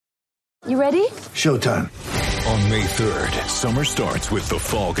You ready? Showtime. On May 3rd, summer starts with The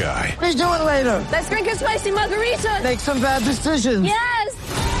Fall Guy. Let's do it later. Let's drink a spicy margarita. Make some bad decisions.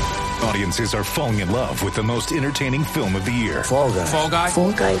 Yes! Audiences are falling in love with the most entertaining film of the year. Fall Guy. Fall Guy?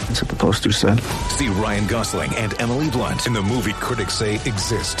 Fall Guy. That's what the poster said. See Ryan Gosling and Emily Blunt in the movie critics say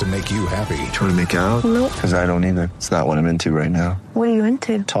exists to make you happy. Trying to make it out? Nope. Because I don't either. It's not what I'm into right now. What are you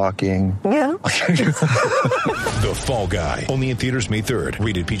into? Talking. Yeah. The Fall Guy. Only in theaters May 3rd.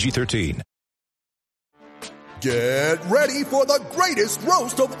 Rated PG-13. Get ready for the greatest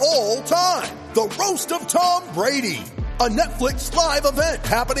roast of all time. The Roast of Tom Brady. A Netflix live event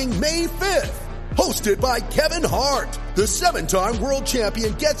happening May 5th. Hosted by Kevin Hart. The 7-time world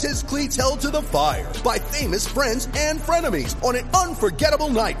champion gets his cleats held to the fire by famous friends and frenemies on an unforgettable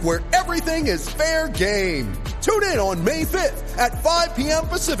night where everything is fair game. Tune in on May 5th at 5 p.m.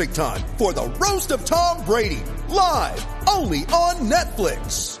 Pacific time for the Roast of Tom Brady. Live only on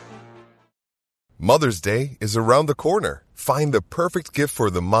Netflix. Mother's Day is around the corner. Find the perfect gift for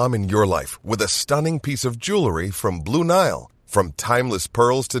the mom in your life with a stunning piece of jewelry from Blue Nile. From timeless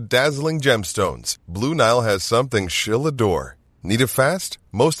pearls to dazzling gemstones, Blue Nile has something she'll adore. Need it fast?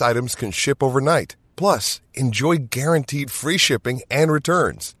 Most items can ship overnight. Plus, enjoy guaranteed free shipping and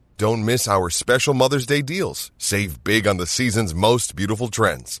returns. Don't miss our special Mother's Day deals. Save big on the season's most beautiful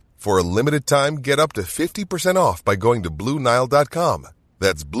trends. For a limited time, get up to 50% off by going to BlueNile.com.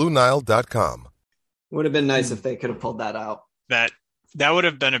 That's BlueNile.com. Would have been nice if they could have pulled that out. That would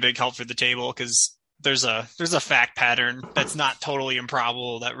have been a big help for the table, because there's a fact pattern that's not totally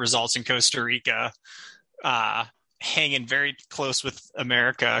improbable that results in Costa Rica hanging very close with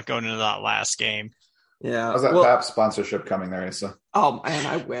America going into that last game. Yeah. How's that Pap sponsorship coming there, Asa? Oh man,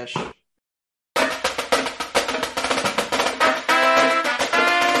 I wish.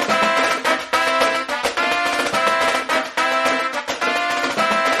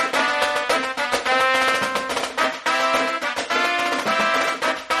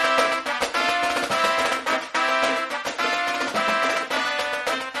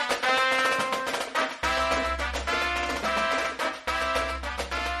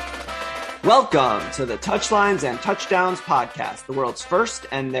 Welcome to the Touchlines and Touchdowns podcast, the world's first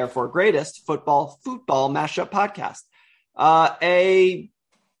and therefore greatest football mashup podcast. A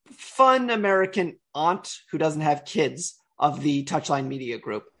fun American aunt who doesn't have kids of the Touchline Media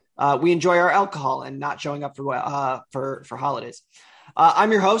Group. We enjoy our alcohol and not showing up for holidays.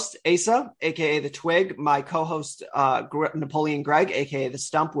 I'm your host, Asa, aka the Twig. My co-host, Napoleon Gregg, aka the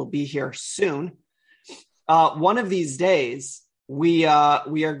Stump, will be here soon. One of these days, we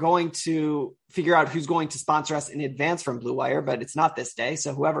are going to figure out who's going to sponsor us in advance from Blue Wire, but it's not this day.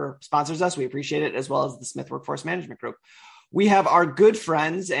 So whoever sponsors us, we appreciate it, as well as the Smith Workforce Management Group. We have our good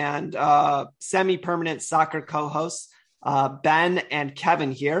friends and semi-permanent soccer co-hosts, Ben and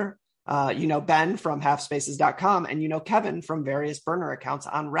Kevin here. You know Ben from halfspaces.com, and you know Kevin from various burner accounts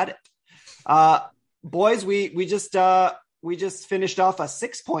on Reddit. Boys, we just finished off a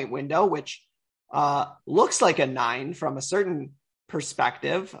 6-point window, which looks like a 9 from a certain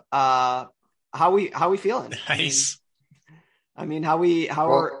perspective. How we feeling? Nice.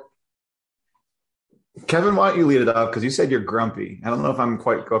 Kevin, why don't you lead it up? Because you said you're grumpy. I don't know if I'm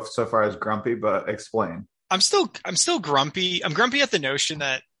quite go so far as grumpy, but explain. I'm still grumpy. I'm grumpy at the notion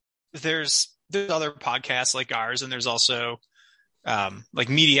that there's other podcasts like ours, and there's also like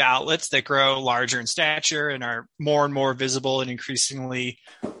media outlets that grow larger in stature and are more and more visible and increasingly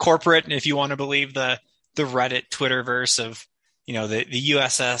corporate. And if you want to believe the Reddit Twitterverse of, you know, the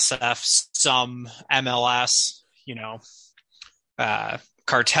USSF, some MLS,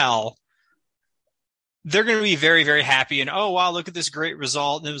 cartel, they're going to be very, very happy. And, oh, wow, look at this great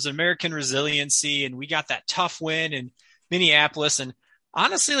result. And it was American resiliency. And we got that tough win in Minneapolis. And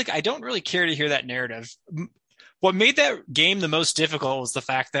honestly, I don't really care to hear that narrative. What made that game the most difficult was the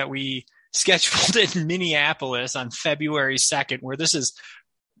fact that we scheduled it in Minneapolis on February 2nd, where this is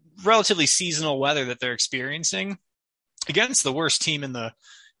relatively seasonal weather that they're experiencing against the worst team in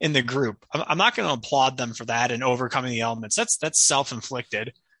the group. I'm not going to applaud them for that and overcoming the elements. That's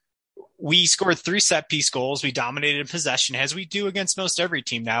self-inflicted. We scored 3 set piece goals. We dominated possession, as we do against most every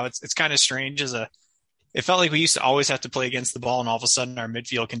team now. It's kind of strange it felt like we used to always have to play against the ball, and all of a sudden our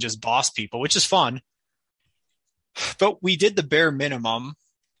midfield can just boss people, which is fun. But we did the bare minimum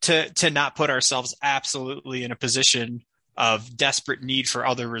to not put ourselves absolutely in a position of desperate need for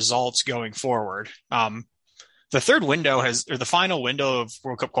other results going forward. The final window of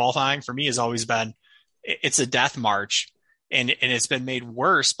World Cup qualifying for me has always been, it's a death march, and it's been made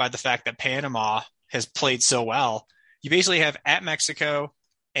worse by the fact that Panama has played so well. You basically have at Mexico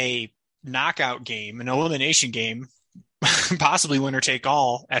a knockout game, an elimination game possibly winner take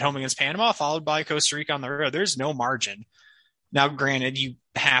all at home against Panama, followed by Costa Rica on the road. There's no margin. Now, granted, you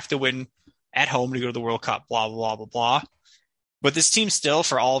have to win at home to go to the World Cup, blah, blah, blah, blah, blah. But this team still,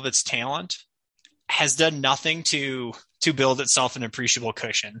 for all of its talent, has done nothing to build itself an appreciable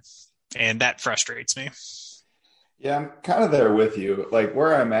cushion. And that frustrates me. Yeah, I'm kind of there with you. Like,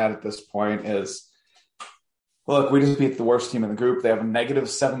 where I'm at this point is, look, we just beat the worst team in the group. They have a negative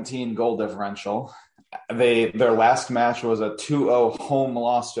 17 goal differential. Their last match was a 2-0 home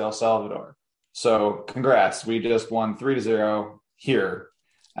loss to El Salvador. So congrats. We just won 3-0 here.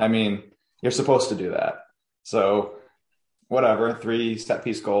 I mean, you're supposed to do that. So whatever, 3 set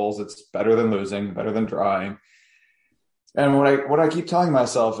piece goals. It's better than losing, better than drawing. And what I keep telling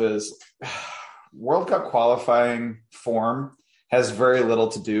myself is World Cup qualifying form has very little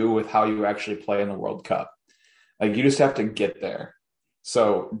to do with how you actually play in the World Cup. Like, you just have to get there.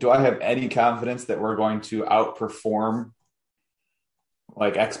 So do I have any confidence that we're going to outperform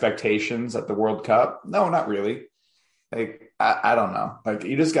like expectations at the World Cup? No, not really. Like, I don't know. Like,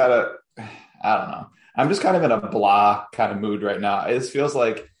 you just gotta, I don't know. I'm just kind of in a blah kind of mood right now. It just feels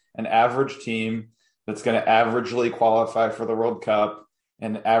like an average team that's going to averagely qualify for the World Cup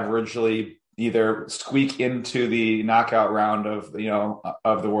and averagely either squeak into the knockout round of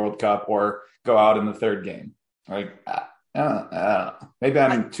the World Cup or go out in the third game. Like, I don't know. Maybe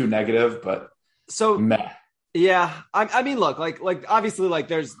I'm too negative, but so meh. Yeah, I mean, look, like obviously, like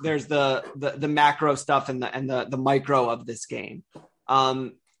there's the macro stuff and the micro of this game.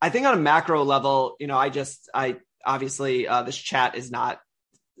 I think on a macro level, I obviously this chat is not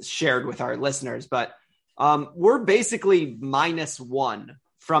shared with our listeners, but we're basically -1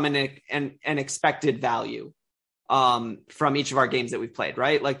 from an expected value from each of our games that we've played,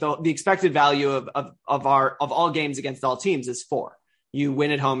 right? Like the expected value of all games against all teams is 4. You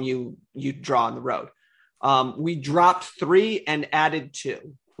win at home, you draw on the road. We dropped 3 and added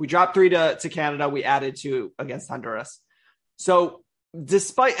 2. We dropped 3 to Canada. We added 2 against Honduras. So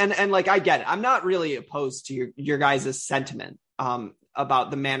despite, and like, I get it. I'm not really opposed to your guys' sentiment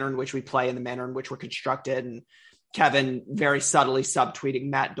about the manner in which we play and the manner in which we're constructed. And Kevin very subtly subtweeting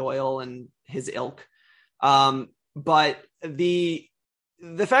Matt Doyle and his ilk. But the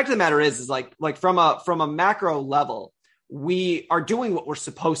fact of the matter is like from a macro level, we are doing what we're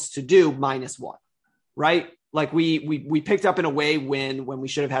supposed to do -1, right? Like we picked up an away win when we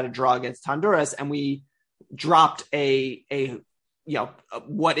should have had a draw against Honduras, and we dropped a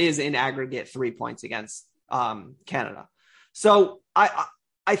what is in aggregate 3 points against Canada. So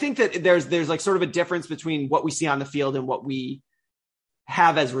I think that there's like sort of a difference between what we see on the field and what we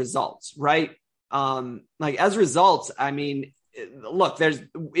have as results, right? Like as results, I mean, look,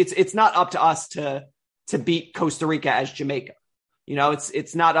 it's not up to us to beat Costa Rica as Jamaica.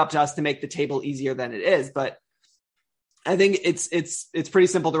 It's not up to us to make the table easier than it is, but I think it's pretty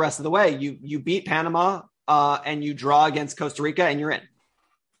simple the rest of the way. You beat Panama and you draw against Costa Rica and you're in,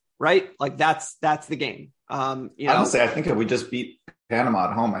 right? Like that's the game. Honestly, I think if we just beat Panama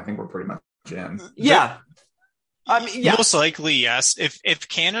at home, I think we're pretty much in. Yeah. I mean, yeah. Most likely, yes. If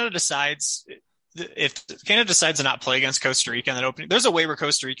Canada decides to not play against Costa Rica in that opening, there's a way where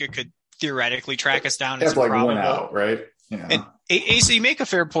Costa Rica could theoretically track us down. It's like win out, right? Yeah. And Asa, you make a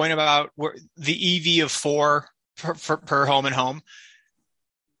fair point about the EV of 4 per home and home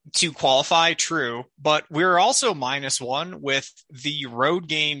to qualify. True, but we're also -1 with the road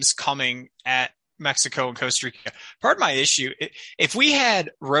games coming at Mexico and Costa Rica. Part of my issue, if we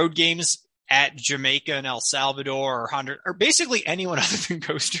had road games at Jamaica and El Salvador or Honduras, or basically anyone other than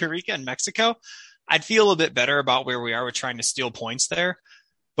Costa Rica and Mexico, I'd feel a bit better about where we are with trying to steal points there.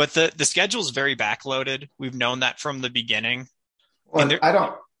 But the schedule is very backloaded. We've known that from the beginning. Well, I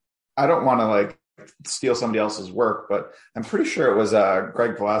don't want to like steal somebody else's work, but I'm pretty sure it was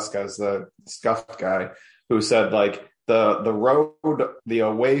Greg Velasquez, the scuffed guy, who said like the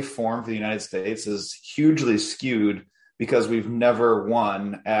away form for the United States is hugely skewed because we've never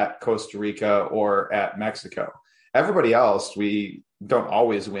won at Costa Rica or at Mexico. Everybody else, we don't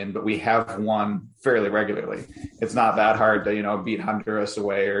always win, but we have won fairly regularly. It's not that hard to, beat Honduras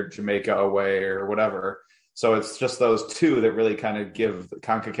away or Jamaica away or whatever. So it's just those two that really kind of give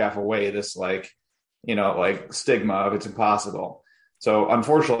CONCACAF away this stigma of it's impossible. So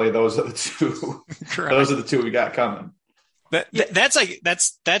unfortunately, those are the two. Those are the two we got coming.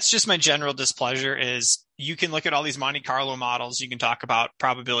 That's just my general displeasure is you can look at all these Monte Carlo models. You can talk about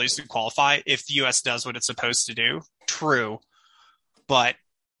probabilities to qualify if the U.S. does what it's supposed to do. True. But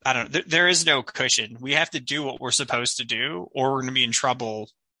I don't know. There is no cushion. We have to do what we're supposed to do, or we're going to be in trouble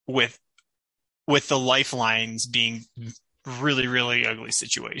with the lifelines being really, really ugly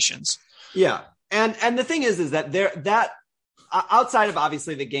situations. Yeah. And the thing is that outside of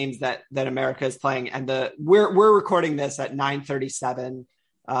obviously the games that America is playing, and we're recording this at 9:37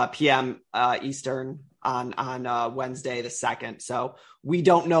 p.m. Eastern on Wednesday the 2nd. So we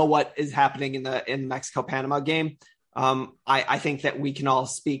don't know what is happening in the Mexico-Panama game. I think that we can all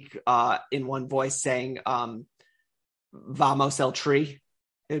speak in one voice saying "Vamos el Tri."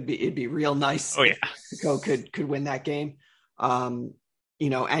 It'd be real nice. Oh yeah, if Mexico could win that game. And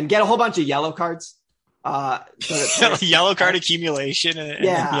get a whole bunch of yellow cards. Yellow card accumulation.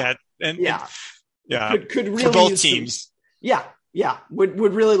 Could really for both teams.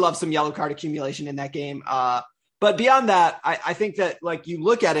 Would really love some yellow card accumulation in that game. But beyond that, I think that like you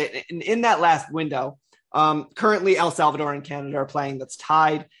look at it in that last window. Currently, El Salvador and Canada are playing. That's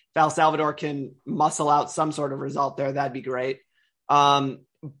tied. If El Salvador can muscle out some sort of result there, that'd be great.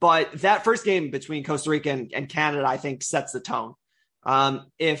 But that first game between Costa Rica and Canada, I think, sets the tone.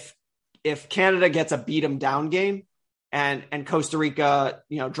 If Canada gets a beat 'em down game and Costa Rica,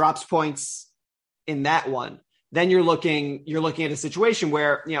 drops points in that one, then you're looking at a situation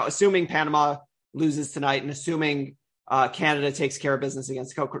where, assuming Panama loses tonight and assuming Canada takes care of business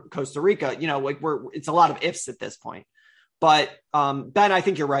against Costa Rica, it's a lot of ifs at this point. But Ben, I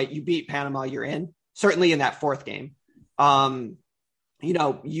think you're right. You beat Panama, you're in. Certainly in that fourth game. You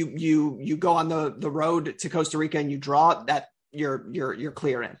go on the road to Costa Rica and you draw that, you're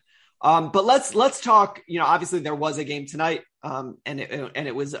clear in. But let's talk. Obviously there was a game tonight, and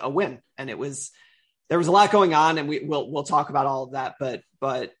it was a win, and there was a lot going on, and we'll talk about all of that.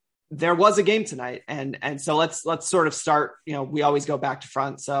 But there was a game tonight, and so let's sort of start. We always go back to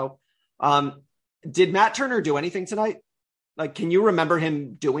front. So, did Matt Turner do anything tonight? Like, can you remember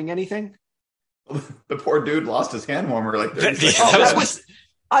him doing anything? The poor dude lost his hand warmer like 30 seconds.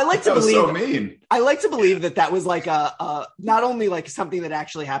 I like to believe so mean. I like to believe that was like a not only like something that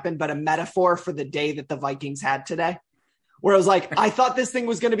actually happened, but a metaphor for the day that the Vikings had today, where I was like, I thought this thing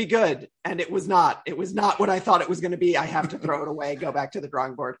was going to be good, and it was not. It was not what I thought it was going to be. I have to throw it away, go back to the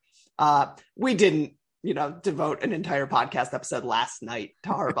drawing board. We didn't, devote an entire podcast episode last night to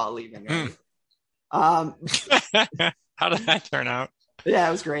Harbaugh leaving. How did that turn out? Yeah,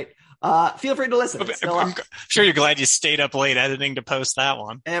 it was great. Feel free to listen. I'm sure you're glad you stayed up late editing to post that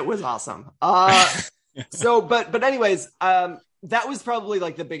one. It was awesome. But anyways, that was probably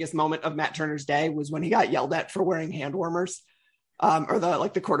like the biggest moment of Matt Turner's day was when he got yelled at for wearing hand warmers, or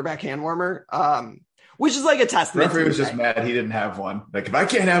the quarterback hand warmer, which is like a testament. The referee was just mad he didn't have one. Like, if I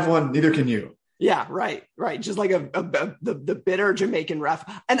can't have one, neither can you. Yeah, right. Just like the bitter Jamaican ref.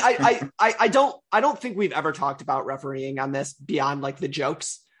 And I don't think we've ever talked about refereeing on this beyond like the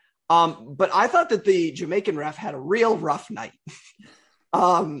jokes. But I thought that the Jamaican ref had a real rough night.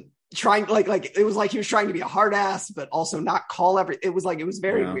 Trying like it was like he was trying to be a hard ass, but also not call it was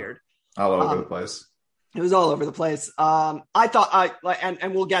very weird. All over the place. It was all over the place. I thought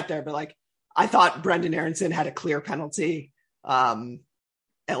and we'll get there, but like I thought Brendan Aronson had a clear penalty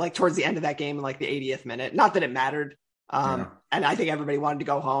at like towards the end of that game in like the 80th minute. Not that it mattered. And I think everybody wanted to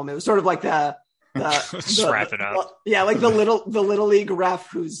go home. It was sort of like let's wrap it up. Like the little league ref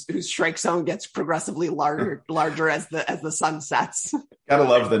whose strike zone gets progressively larger as the sun sets. Gotta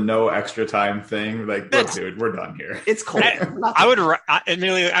love the no extra time thing. Like, look, dude, we're done here. It's cold.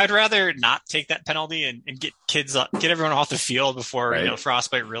 I'd rather not take that penalty and get everyone off the field before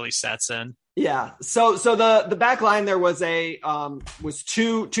frostbite really sets in. Yeah. So the back line there was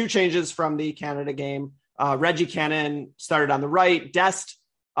two changes from the Canada game. Reggie Cannon started on the right. Dest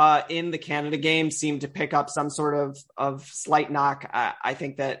in the Canada game seemed to pick up some sort of slight knock. I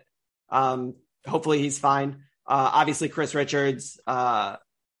think that hopefully he's fine. Obviously Chris Richards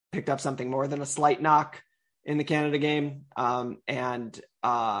picked up something more than a slight knock in the Canada game. And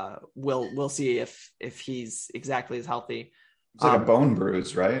we'll see if he's exactly as healthy. It's like a bone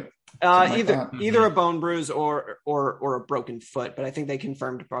bruise, right? Either a bone bruise or a broken foot, but I think they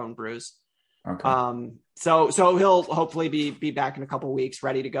confirmed bone bruise. Okay. So he'll hopefully be back in a couple of weeks,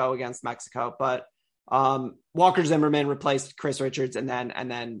 ready to go against Mexico. But Walker Zimmerman replaced Chris Richards, and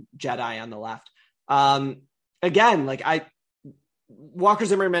then Jedi on the left. Again, Walker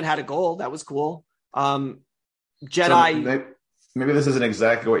Zimmerman had a goal that was cool. Jedi. So maybe this isn't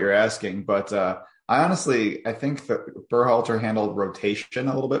exactly what you're asking, but I think that Berhalter handled rotation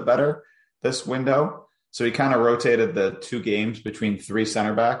a little bit better this window. So he kind of rotated the two games between three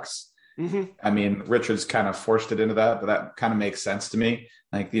center backs. Mm-hmm. I mean, Richards kind of forced it into that, but that kind of makes sense to me.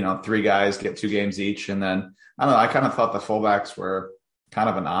 Like, three guys get 2 games each. And then, I don't know, I kind of thought the fullbacks were kind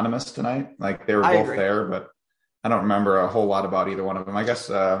of anonymous tonight. Like, they were both there, but I don't remember a whole lot about either one of them. I guess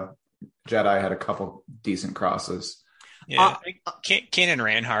Jedi had a couple decent crosses. Yeah, Cannon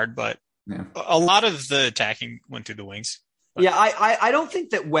ran hard, but a lot of the attacking went through the wings. But. Yeah, I don't think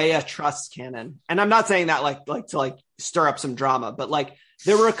that Weah trusts Cannon, and I'm not saying that like to stir up some drama, but like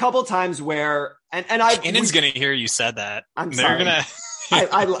there were a couple times where Cannon's gonna hear you said that. I'm They're sorry. Gonna.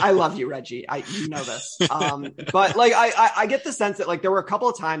 I love you, Reggie. You know this. But like I get the sense that like there were a couple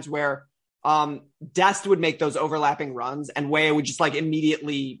of times where Dest would make those overlapping runs and Weah would just like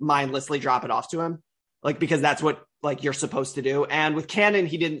immediately mindlessly drop it off to him, like because that's what like you're supposed to do. And with Cannon,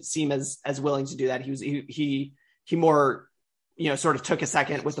 he didn't seem as willing to do that. He more sort of took a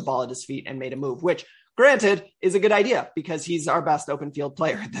second with the ball at his feet and made a move, which granted is a good idea because he's our best open field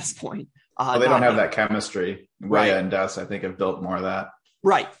player at this point. Well, they don't have that chemistry. Weah and Dest, I think, have built more of that.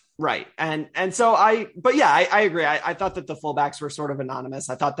 Right. And so I agree. I thought that the fullbacks were sort of anonymous.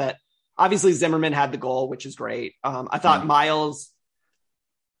 I thought that obviously Zimmerman had the goal, which is great. I thought Miles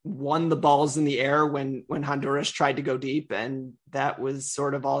won the balls in the air when Honduras tried to go deep, and that was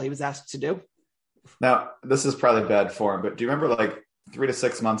sort of all he was asked to do. Now, this is probably bad form, but do you remember like 3 to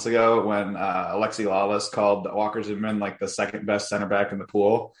 6 months ago when Alexi Lawless called Walker Zimmerman like the second best center back in the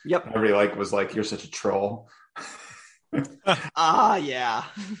pool? Yep. Everybody was like, "You're such a troll." Yeah.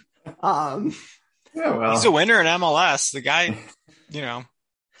 Yeah, well, he's a winner in MLS. The guy,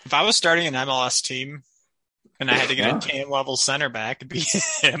 if I was starting an MLS team and I had to get a TAM level center back, it'd be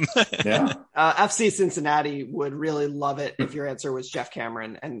him. Yeah. FC Cincinnati would really love it if your answer was Jeff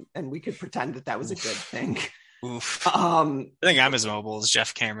Cameron, and we could pretend that was a good thing. Oof. I think I'm as mobile as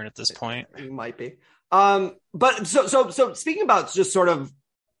Jeff Cameron at this point. You might be. But so speaking about just sort of,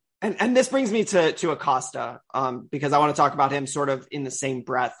 and this brings me to Acosta, because I want to talk about him sort of in the same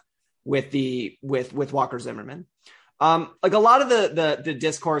breath with Walker Zimmerman. Like a lot of the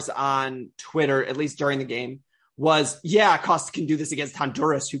discourse on Twitter, at least during the game, was, Acosta can do this against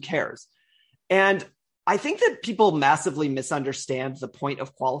Honduras. Who cares? And I think that people massively misunderstand the point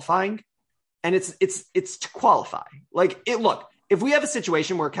of qualifying. And it's to qualify. Like look, if we have a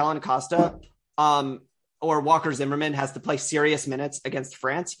situation where Kellen Acosta or Walker Zimmerman has to play serious minutes against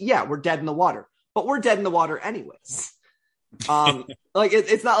France, we're dead in the water. But we're dead in the water anyways. Like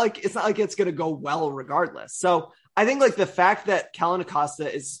it's not like it's going to go well regardless. So I think like the fact that Kellen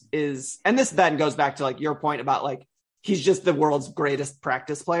Acosta is, and this then goes back to like your point about like he's just the world's greatest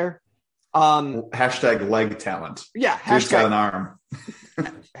practice player. Hashtag leg talent. Yeah, Dude's got an arm.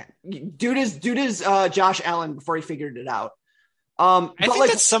 Dude is Josh Allen before he figured it out. I think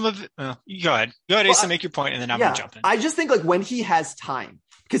that's some of it. Go ahead, Asa, make your point, and then I'm gonna jump in. I just think like when he has time,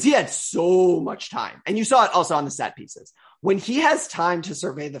 because he had so much time, and you saw it also on the set pieces. When he has time to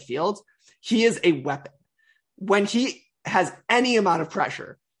survey the field, he is a weapon. When he has any amount of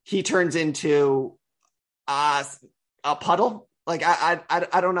pressure, he turns into a puddle. Like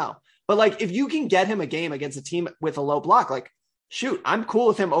I don't know, but like if you can get him a game against a team with a low block, like shoot, I'm cool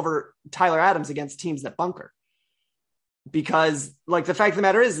with him over Tyler Adams against teams that bunker. Because like the fact of the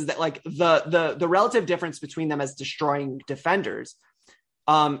matter is that like the relative difference between them as destroying defenders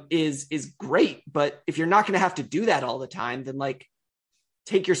is great. But if you're not going to have to do that all the time, then like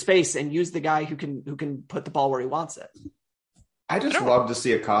take your space and use the guy who can put the ball where he wants it. I just love to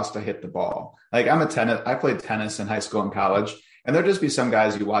see Acosta hit the ball. Like I played tennis in high school and college, and there'll just be some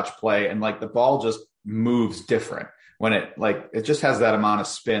guys you watch play and like the ball just moves different. When it just has that amount of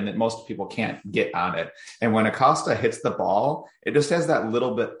spin that most people can't get on it. And when Acosta hits the ball, it just has that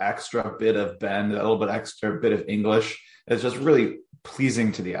little bit extra bit of bend, a little bit extra bit of English. It's just really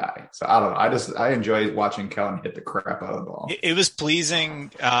pleasing to the eye. So I don't know. I enjoy watching Kellen hit the crap out of the ball. It was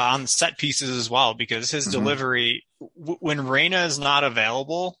pleasing on set pieces as well, because his delivery, when Reyna is not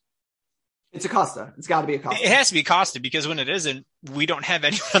available, it's Acosta. It's got to be Acosta. It has to be Acosta, because when it isn't, we don't have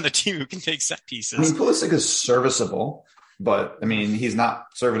anyone on the team who can take set pieces. I mean, Pulisic is serviceable, but I mean, he's not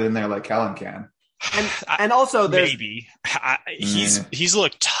serving in there like Kellen can. And also there's maybe he's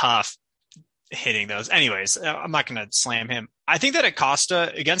looked tough hitting those. Anyways, I'm not going to slam him. I think that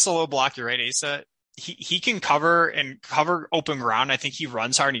Acosta against a low block, you're right, Asa, he can cover open ground. I think he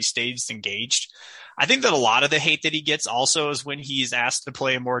runs hard and he stays engaged. I think that a lot of the hate that he gets also is when he's asked to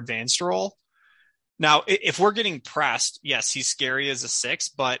play a more advanced role. Now, if we're getting pressed, yes, he's scary as a 6,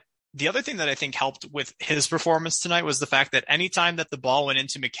 but the other thing that I think helped with his performance tonight was the fact that anytime that the ball went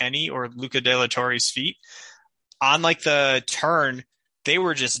into McKennie or Luca De La Torre's feet, on like the turn, they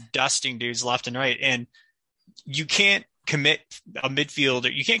were just dusting dudes left and right. And you can't commit a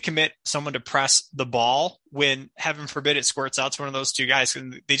midfielder. You can't commit someone to press the ball when, heaven forbid, it squirts out to one of those two guys.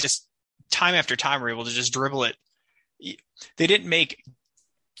 And they just, time after time, were able to just dribble it. They didn't make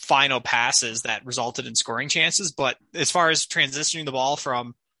final passes that resulted in scoring chances, but as far as transitioning the ball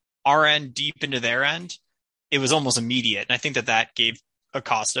from our end deep into their end, it was almost immediate. And I think that gave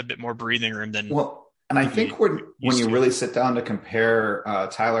Acosta a bit more breathing room than And I think when you really sit down to compare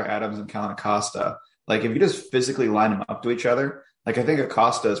Tyler Adams and Kellen Acosta, like if you just physically line them up to each other, like I think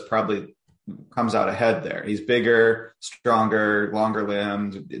Acosta is probably comes out ahead there. He's bigger, stronger, longer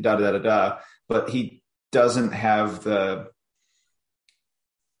limbed, but he doesn't have the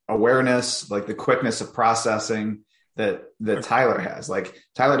awareness, like the quickness of processing that Tyler has. Like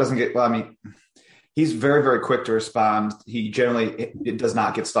Tyler doesn't get, he's very, very quick to respond. He generally it does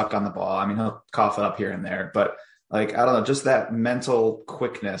not get stuck on the ball. I mean, he'll cough it up here and there, but like, I don't know, just that mental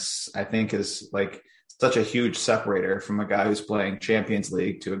quickness, I think is like such a huge separator from a guy who's playing Champions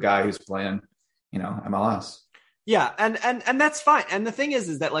League to a guy who's playing, MLS. Yeah. And that's fine. And the thing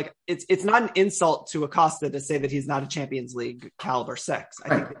is that like, it's not an insult to Acosta to say that he's not a Champions League caliber 6. I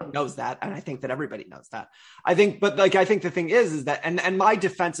think that he knows that. And I think that everybody knows that. I think the thing is that, and my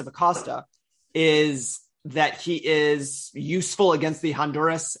defense of Acosta is that he is useful against the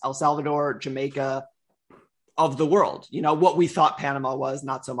Honduras, El Salvador, Jamaica of the world. What we thought Panama was,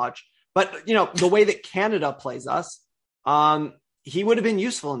 not so much, but the way that Canada plays us, he would have been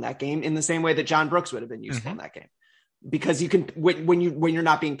useful in that game in the same way that John Brooks would have been useful in that game, because you can, when you're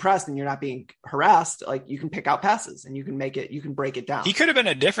not being pressed and you're not being harassed, like you can pick out passes and you can break it down. He could have been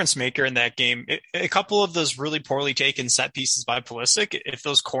a difference maker in that game. A couple of those really poorly taken set pieces by Pulisic, if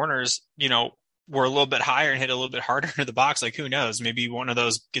those corners, were a little bit higher and hit a little bit harder into the box, like who knows, maybe one of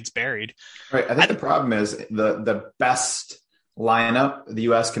those gets buried. Right. I think the problem is the best lineup the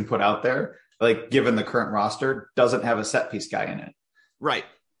U.S. can put out there, like given the current roster, doesn't have a set piece guy in it. Right.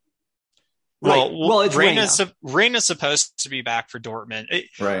 Well, it's Reyna's supposed to be back for Dortmund.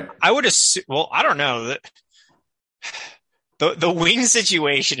 Right. I would assume, I don't know that the wing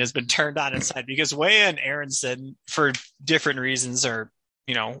situation has been turned on its side because Weah and Aronson, for different reasons, are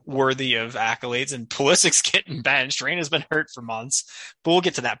worthy of accolades, and Pulisic's getting benched. Reyna's been hurt for months, but we'll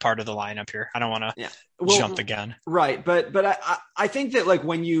get to that part of the lineup here. I don't want to jump the gun. Right. But I think that like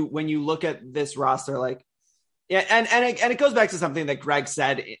when you look at this roster, like, yeah. And it goes back to something that Greg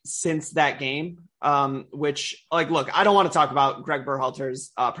said since that game, which like, look, I don't want to talk about Greg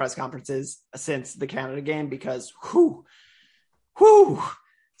Berhalter's press conferences since the Canada game because I'll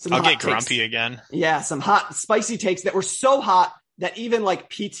get grumpy again. Yeah. Some hot, spicy takes that were so hot that even like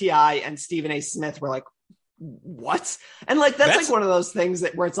PTI and Stephen A. Smith were like, what? And like, that's like one of those things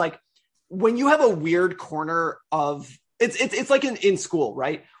where it's like, when you have a weird corner of it's like in school,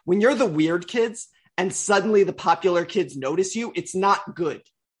 right? When you're the weird kids and suddenly the popular kids notice you, it's not good.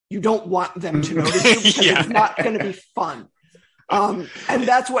 You don't want them to notice you because it's not going to be fun. And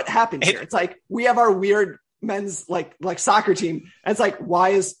that's what happened here. It's like, we have our weird men's like soccer team. And it's like, why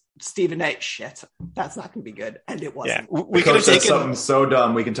is Stephen A. shit? That's not going to be good. And it wasn't. Yeah. We could have taken something so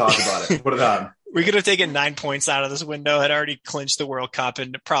dumb. We can talk about it. Put it on. We could have taken 9 points out of this window, had already clinched the World Cup,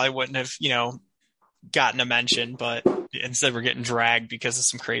 and probably wouldn't have, gotten a mention, but instead we're getting dragged because of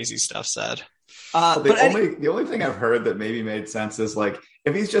some crazy stuff said. The only thing I've heard that maybe made sense is like,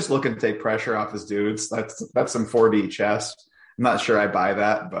 if he's just looking to take pressure off his dudes, that's some 4D chess. I'm not sure I buy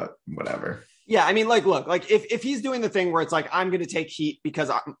that, but whatever. Yeah, I mean, like, look, like if he's doing the thing where it's like, I'm going to take heat because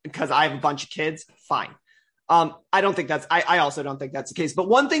I have a bunch of kids, fine. I don't think I also don't think that's the case. But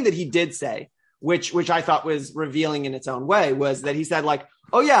one thing that he did say, which I thought was revealing in its own way, was that he said like,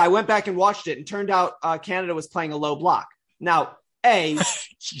 oh yeah, I went back and watched it and turned out Canada was playing a low block. Now, A,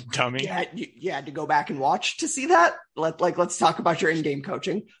 you dummy. You had to go back and watch to see that. Let's talk about your in-game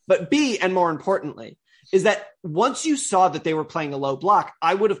coaching. But B, and more importantly, is that once you saw that they were playing a low block,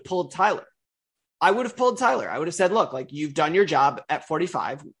 I would have pulled Tyler. I would have said, look, like you've done your job at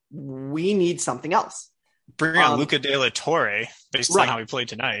 45. We need something else. Bring on Luca De La Torre based on how he played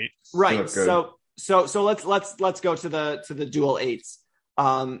tonight. Right. So let's go to the dual eights.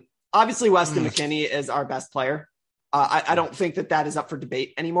 Obviously Weston McKennie is our best player. I don't think that is up for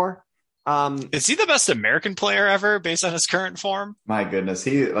debate anymore. Is he the best American player ever based on his current form? My goodness.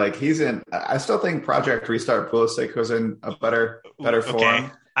 He's in, I still think Project Restart Pulisic was in a better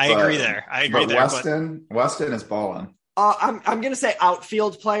form. I agree there. Weston is balling. I'm going to say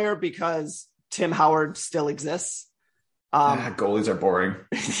outfield player because Tim Howard still exists. Goalies are boring.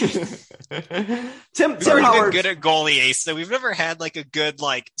 Tim Howard good at goalie ace. So we've never had like a good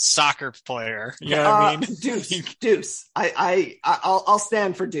like soccer player. You know what I mean? Deuce. I'll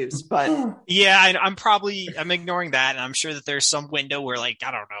stand for Deuce, but yeah, I'm ignoring that, and I'm sure that there's some window where like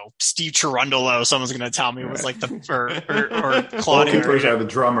I don't know, Steve Cherundolo, someone's going to tell me was like the or Claudio. Goalkeepers are the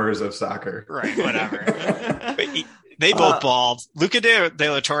drummers of soccer, right? Whatever. But they both balled. Luca De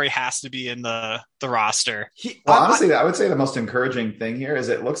La Torre has to be in the roster. Honestly, I would say the most encouraging thing here is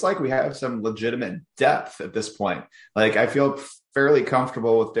it looks like we have some legitimate depth at this point. Like I feel fairly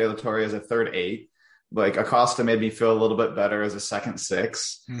comfortable with De La Torre as a third eight. like Acosta made me feel a little bit better as a second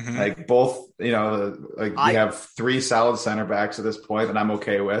six. Mm-hmm. Like both, you know, like we have three solid center backs at this point that I'm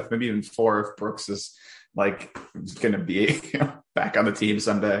okay with. Maybe even four if Brooks is like going to be back on the team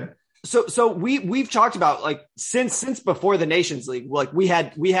someday. So we've talked about like since before the Nations League, like we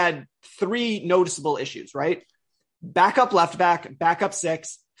had three noticeable issues, right? Backup left back, backup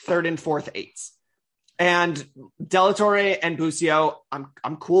six, third and fourth eights. And De La Torre and Busio,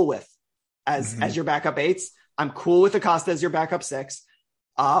 I'm cool with as your backup eights. I'm cool with Acosta as your backup six.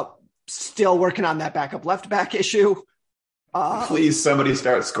 Still working on that backup left back issue. Please, somebody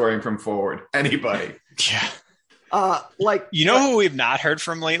start scoring from forward. Anybody. Yeah. Like who we've not heard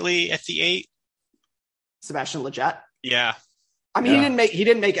from lately at the 8? Sebastian Lletget. Yeah. I mean, he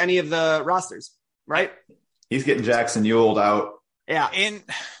didn't make any of the rosters, right? He's getting Jackson Ewell'd out. Yeah. And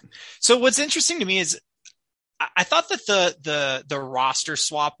so what's interesting to me is I thought that the roster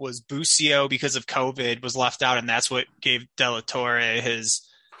swap was Busio because of COVID was left out, and that's what gave De La Torre his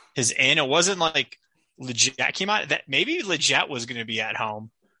in. It wasn't like Lletget came out. That maybe Lletget was going to be at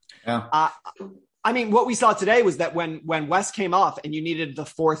home. Yeah. I mean, what we saw today was that when West came off and you needed the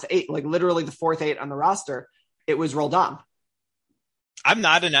fourth eight, like literally the fourth eight on the roster, it was Roldan. I'm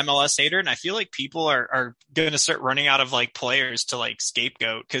not an MLS hater, and I feel like people are going to start running out of like players to like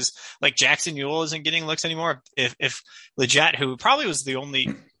scapegoat because like Jackson Ewell isn't getting looks anymore. If Lletget, who probably was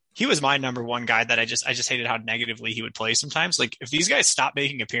he was my number one guy that I just hated how negatively he would play sometimes. Like if these guys stop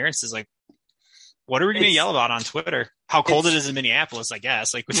making appearances, like what are we going to yell about on Twitter? How cold it is in Minneapolis, I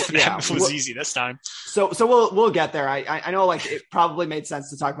guess. Like it was easy this time. So we'll get there. I know like it probably made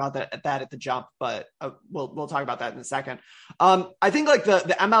sense to talk about that at the jump, but we'll talk about that in a second. I think like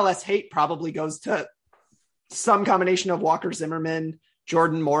the MLS hate probably goes to some combination of Walker Zimmerman,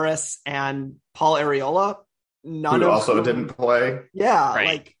 Jordan Morris, and Paul Arriola. None who of also whom, didn't play. Yeah, right.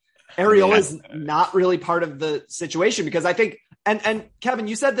 Like Arriola's not really part of the situation because I think and Kevin,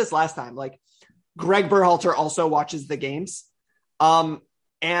 you said this last time, like Greg Berhalter also watches the games. And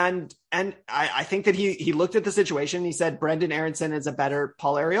I think that he looked at the situation and he said, Brendan Aronson is a better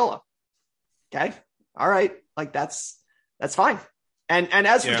Paul Arriola. Okay. All right. Like that's fine. And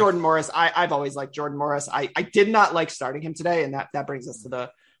as for Jordan Morris, I've always liked Jordan Morris. I did not like starting him today. And that brings us to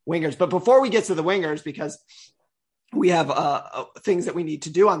the wingers. But before we get to the wingers, because we have things that we need to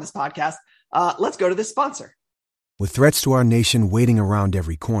do on this podcast, let's go to this sponsor. With threats to our nation waiting around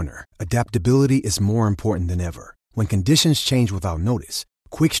every corner, adaptability is more important than ever. When conditions change without notice,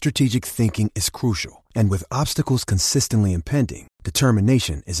 quick strategic thinking is crucial. And with obstacles consistently impending,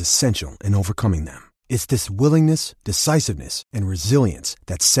 determination is essential in overcoming them. It's this willingness, decisiveness, and resilience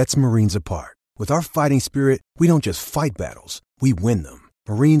that sets Marines apart. With our fighting spirit, we don't just fight battles, we win them.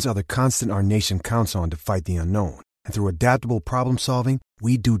 Marines are the constant our nation counts on to fight the unknown. And through adaptable problem solving,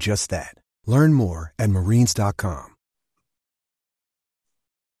 we do just that. Learn more at marines.com.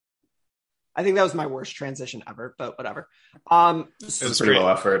 I think that was my worst transition ever, but whatever. It was pretty low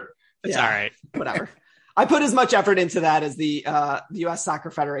effort. It's all right. Whatever. I put as much effort into that as the U.S.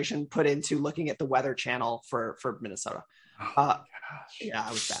 Soccer Federation put into looking at the Weather Channel for Minnesota. Yeah,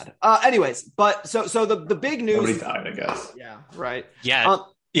 it was bad. Anyways, but so the big news. Nobody died, I guess. Yeah, right. Yeah.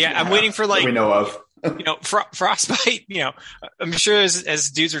 I'm waiting for like we know of. frostbite. I'm sure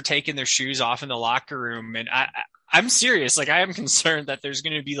as dudes are taking their shoes off in the locker room, and I'm serious. Like I am concerned that there's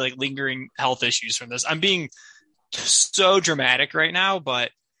going to be like lingering health issues from this. I'm being so dramatic right now,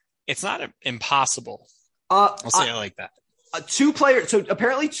 but it's not impossible. I'll say it like that. 2 players. So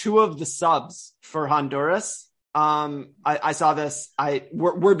apparently 2 of the subs for Honduras. I saw this.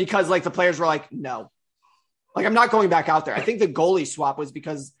 Were because like the players were like, no, like I'm not going back out there. I think the goalie swap was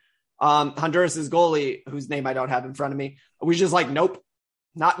because Honduras's goalie, whose name I don't have in front of me, was just like, nope,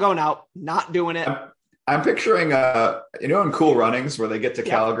 not going out, not doing it. I'm picturing, in Cool Runnings where they get to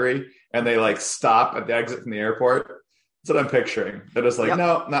Calgary and they like stop at the exit from the airport. That's what I'm picturing. They're just like,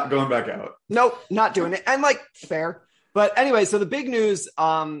 no, not going back out. Nope, not doing it. And like fair. But anyway, so the big news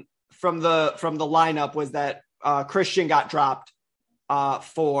from the lineup was that Christian got dropped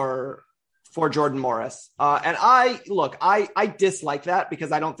for Jordan Morris. And I dislike that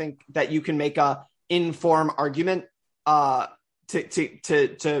because I don't think that you can make a informed argument to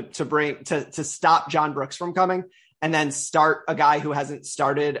stop John Brooks from coming and then start a guy who hasn't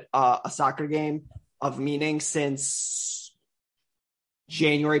started a soccer game of meaning since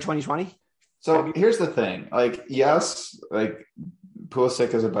January 2020. So here's the thing. Like, yes, like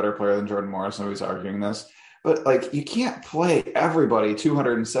Pulisic is a better player than Jordan Morris. Nobody's arguing this, but like, you can't play everybody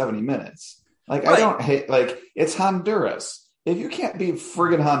 270 minutes. Like, right. I don't hate, like, it's Honduras. If you can't beat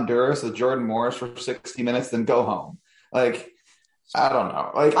friggin' Honduras with Jordan Morris for 60 minutes, then go home. Like, I don't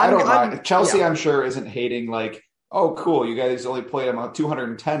know. Like, I don't mind. Chelsea, I'm sure, isn't hating, like, oh, cool, you guys only played him on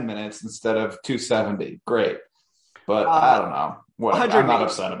 210 minutes instead of 270. Great. But I don't know. Whatever. I'm not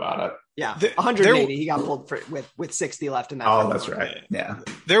upset about it. Yeah, 180. He got pulled with 60 left in that. Oh, that's right. Yeah.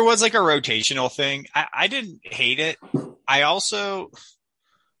 There was like a rotational thing. I didn't hate it. I also...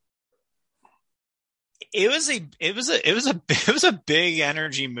 It was a big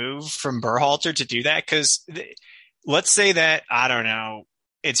energy move from Berhalter to do that, because let's say that, I don't know,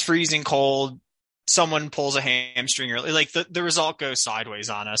 it's freezing cold, someone pulls a hamstring early, like the result goes sideways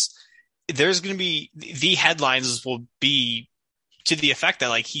on us. There's going to be, the headlines will be to the effect that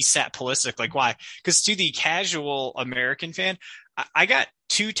like he sat Pulisic. Like, why? Because to the casual American fan, I got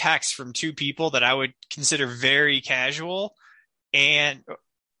 2 texts from 2 people that I would consider very casual, and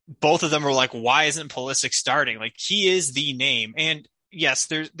both of them were like, why isn't Pulisic starting? Like, he is the name. And yes,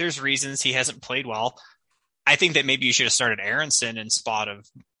 there's reasons he hasn't played well. I think that maybe you should have started Aronson in spot of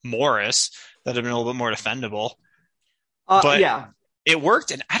Morris. That'd have been a little bit more defendable. But yeah, it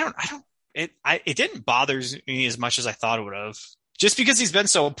worked. And it didn't bother me as much as I thought it would have, just because he's been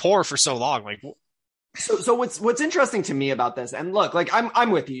so poor for so long. Like, So what's interesting to me about this, and look, like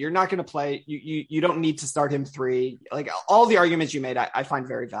I'm with you. You're not going to play. You don't need to start him 3. Like, all the arguments you made, I find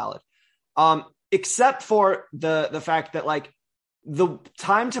very valid, except for the fact that like the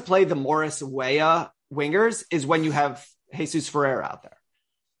time to play the Morris Weah wingers is when you have Jesus Ferreira out there,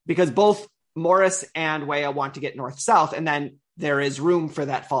 because both Morris and Weah want to get north-south, and then there is room for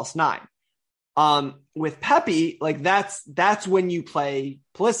that false 9. With Pepe, like that's when you play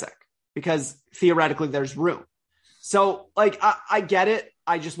Pulisic, because theoretically there's room. So like, I get it.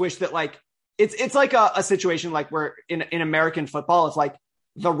 I just wish that like, it's like a situation like where in American football, it's like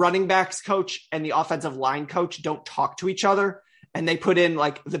the running backs coach and the offensive line coach don't talk to each other, and they put in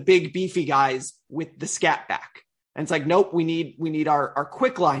like the big beefy guys with the scat back. And it's like, nope, we need our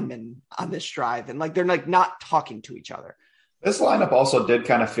quick linemen on this drive. And like, they're like not talking to each other. This lineup also did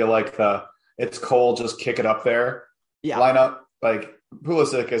kind of feel like it's Cole, just kick it up there lineup. Like,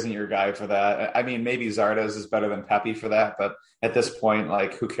 Pulisic isn't your guy for that. I mean, maybe Zardes is better than Pepe for that, but at this point,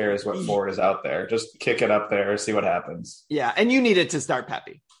 like, who cares what forward is out there? Just kick it up there, see what happens. Yeah, and you needed to start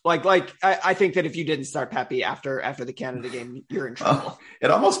Pepe. Like I think that if you didn't start Pepe after the Canada game, you're in trouble. It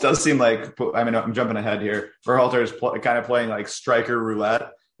almost does seem like, I mean, I'm jumping ahead here. Berhalter is kind of playing like striker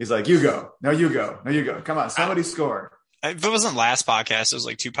roulette. He's like, you go. No, you go. No, you go. Come on, somebody score. If it wasn't last podcast, it was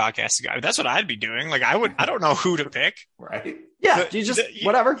like 2 podcasts ago. That's what I'd be doing. Like, I don't know who to pick. Right. Yeah. You just,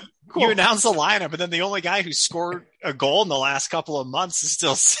 whatever. Cool. You announce the lineup, but then the only guy who scored a goal in the last couple of months is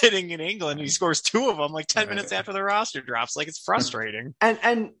still sitting in England. He scores 2 of them like 10 minutes after the roster drops. Like, it's frustrating.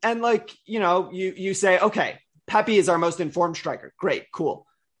 And like, you know, you say, okay, Pepe is our most informed striker. Great. Cool.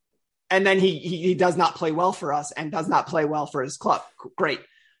 And then he does not play well for us and does not play well for his club. Great.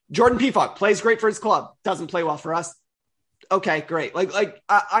 Jordan Pefok plays great for his club. Doesn't play well for us. Okay, great. Like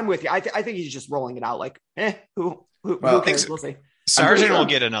I'm with you. I think he's just rolling it out. Like, who cares? We'll see. Sargent will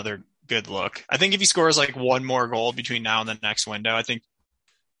get another good look. I think if he scores like 1 more goal between now and the next window, I think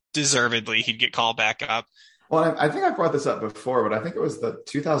deservedly he'd get called back up. Well, I think I brought this up before, but I think it was the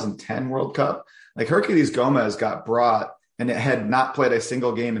 2010 World Cup. Like, Herculez Gomez got brought and it had not played a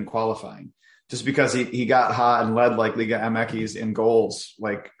single game in qualifying, just because he got hot and led like Liga MX in goals,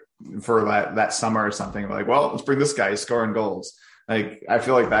 like, for that summer or something. Like, well, let's bring this guy, he's scoring goals. Like, I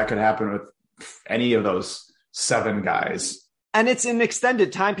feel like that could happen with any of those 7 guys. And it's an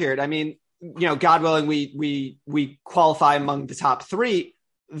extended time period. I mean, you know, God willing, we qualify among the top 3.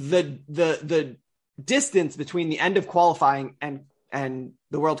 The distance between the end of qualifying and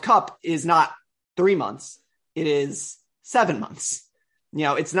the World Cup is not 3 months. It is 7 months. You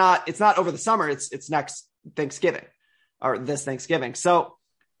know, it's not over the summer. It's next Thanksgiving, or this Thanksgiving. So,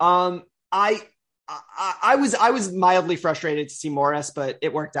 I was mildly frustrated to see Morris, but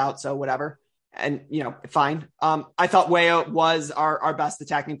it worked out. So whatever. And, you know, fine. I thought Weah was our best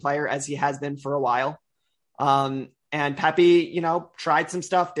attacking player, as he has been for a while. And Pepe, you know, tried some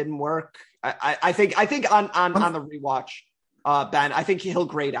stuff, didn't work. I think on the rewatch, Ben, I think he'll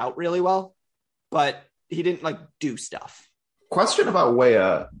grade out really well, but he didn't like do stuff. Question about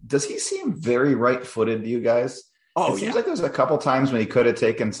Weah. Does he seem very right-footed to you guys? Oh, it seems like there's a couple times when he could have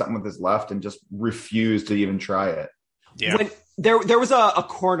taken something with his left and just refused to even try it. Yeah. When there was a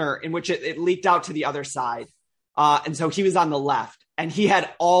corner in which it leaked out to the other side. And so he was on the left, and he had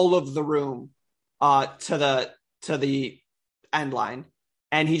all of the room to the end line,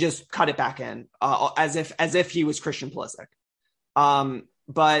 and he just cut it back in as if he was Christian Pulisic.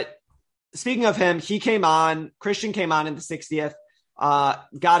 But speaking of him, Christian came on in the 60th,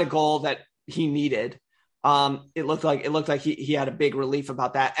 got a goal that he needed. It looked like he had a big relief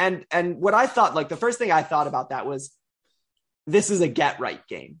about that. And what I thought, like the first thing I thought about that was, this is a get right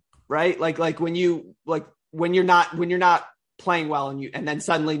game, right? Like when you're not playing well and then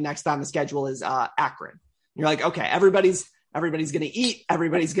suddenly next on the schedule is Akron. You're like, okay, everybody's going to eat.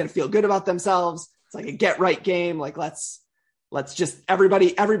 Everybody's going to feel good about themselves. It's like a get right game. Like let's just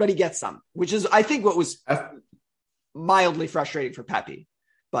everybody gets some, which is, I think, what was mildly frustrating for Pepe.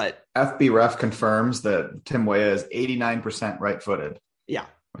 But FB Ref confirms that Tim Weah is 89% right-footed. Yeah.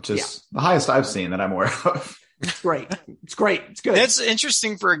 Which is the highest I've seen that I'm aware of. It's great. It's great. It's good. It's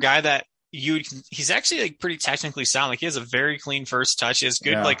interesting for a guy that he's actually like pretty technically sound. Like he has a very clean first touch. He has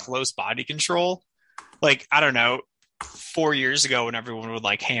good like close body control. Like, I don't know, 4 years ago when everyone would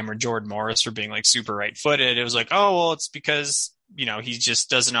like hammer Jordan Morris for being like super right-footed, it was like, oh, well, it's because, you know, he just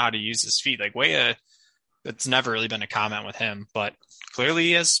doesn't know how to use his feet. Like Weah, it's never really been a comment with him, but clearly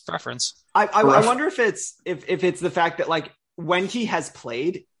he has preference. I wonder if it's the fact that like when he has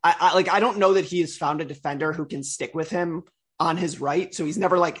played, I don't know that he has found a defender who can stick with him on his right. So he's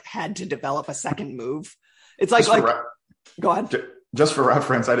never like had to develop a second move. It's like go ahead. Just for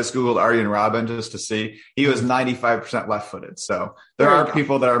reference, I just Googled Arjen Robben just to see. He was 95% left-footed. So there are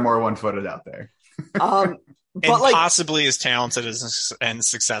people that are more one-footed out there. But and like, possibly as talented and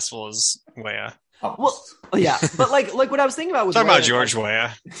successful as Weah. Well, yeah, but like what I was thinking about was talking about George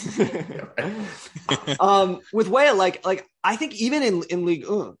Weah. With Weah, like I think even in League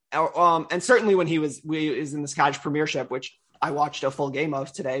and certainly when he was in the Scottish Premiership, which I watched a full game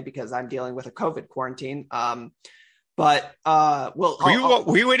of today because I'm dealing with a COVID quarantine. But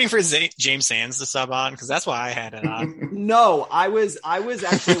were you waiting for James Sands to sub on? Because that's why I had it on. No, I was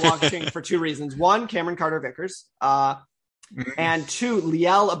actually watching for two reasons. One, Cameron Carter-Vickers. And two,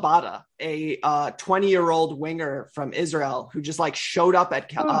 Liel Abada, a 20-year-old winger from Israel who just like showed up at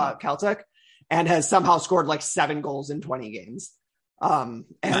Celtic and has somehow scored like 7 goals in 20 games.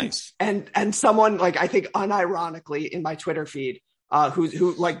 Nice. And someone like, I think unironically in my Twitter feed,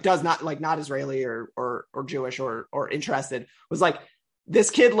 who like does not like not Israeli or Jewish or interested, was like, this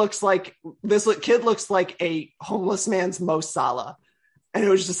kid looks like a homeless man's Mo Salah. And it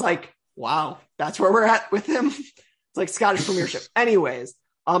was just like, wow, that's where we're at with him. It's like Scottish Premiership. Anyways,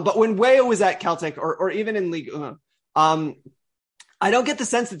 but when Weah was at Celtic or even in League, I don't get the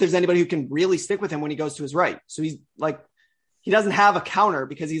sense that there's anybody who can really stick with him when he goes to his right. So he's like, he doesn't have a counter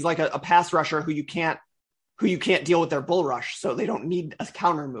because he's like a pass rusher who you can't deal with their bull rush. So they don't need a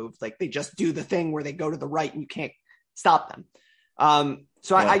counter move. Like they just do the thing where they go to the right and you can't stop them.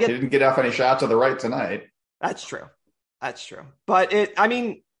 I get, he didn't get off any shots to the right tonight. That's true. But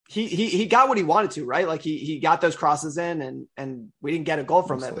he got what he wanted to, right? Like he got those crosses in and we didn't get a goal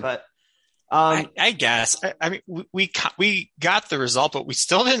from it, but I guess, I mean, we got the result, but we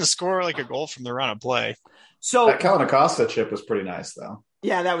still didn't score like a goal from the run of play. So that Kellen Acosta chip was pretty nice though.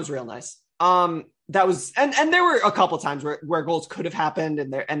 Yeah, that was real nice. That was, and there were a couple times where goals could have happened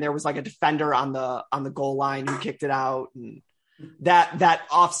and there was like a defender on the goal line who kicked it out, and that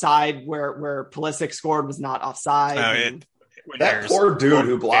offside where Pulisic scored was not offside. That poor dude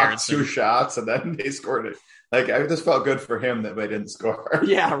who blocked 2 shots and then they scored it. Like I just felt good for him that they didn't score.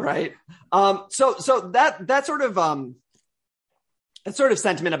 Yeah, right. So that sort of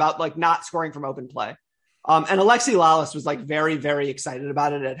sentiment about like not scoring from open play. And Alexi Lalas was like very, very excited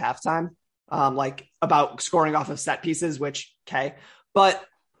about it at halftime. Like about scoring off of set pieces, which okay. But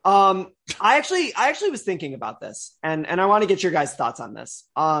I actually was thinking about this and I want to get your guys' thoughts on this.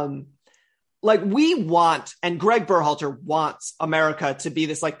 Like we want, and Greg Berhalter wants America to be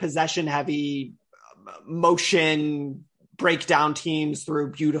this like possession heavy motion breakdown teams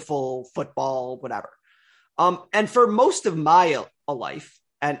through beautiful football, whatever. And for most of my life,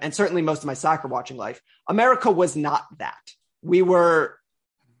 and certainly most of my soccer watching life, America was not that. We were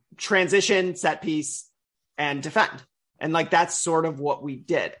transition, set piece, and defend. And like, that's sort of what we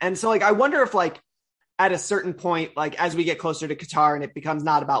did. And so like, I wonder if like at a certain point, like as we get closer to Qatar and it becomes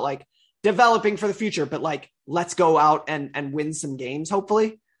not about like developing for the future, but like, let's go out and win some games,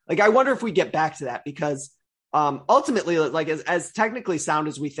 hopefully. Like, I wonder if we get back to that because ultimately, like as technically sound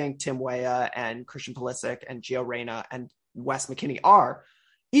as we think Tim Weah and Christian Pulisic and Gio Reyna and Wes McKennie are,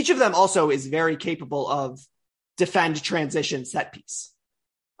 each of them also is very capable of defend, transition, set piece.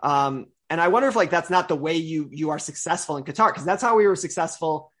 And I wonder if like, that's not the way you are successful in Qatar, because that's how we were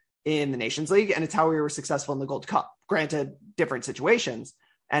successful in the Nations League. And it's how we were successful in the Gold Cup, granted different situations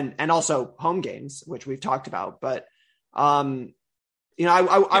and also home games, which we've talked about. But, you know,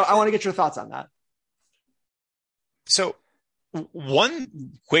 I want to get your thoughts on that. So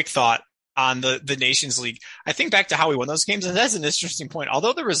one quick thought on the Nations League. I think back to how we won those games, and that's an interesting point.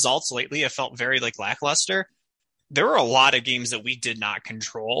 Although the results lately have felt very like lackluster, there were a lot of games that we did not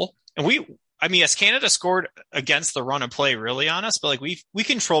control. And yes, Canada scored against the run of play really on us, but like we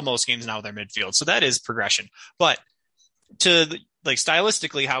control most games now with our midfield. So that is progression. But to like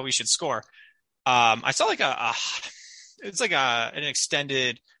stylistically how we should score, I saw like an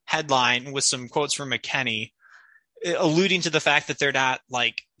extended headline with some quotes from McKennie alluding to the fact that they're not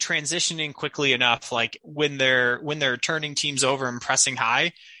like transitioning quickly enough, like when they're turning teams over and pressing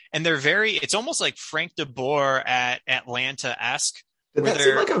high. And it's almost like Frank de Boer at Atlanta-esque. Did that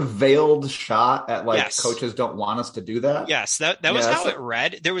seem like a veiled shot at like yes. Coaches don't want us to do that? Yes, that was how it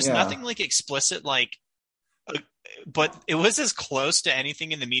read. There was nothing like explicit, like, but it was as close to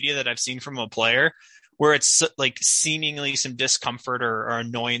anything in the media that I've seen from a player where it's like seemingly some discomfort or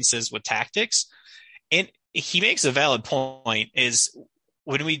annoyances with tactics. And he makes a valid point is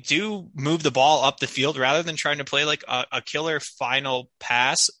when we do move the ball up the field, rather than trying to play like a killer final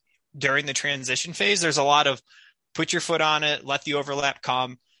pass during the transition phase, there's a lot of put your foot on it, let the overlap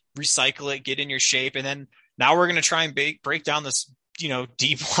come, recycle it, get in your shape. And then now we're going to try and break down this,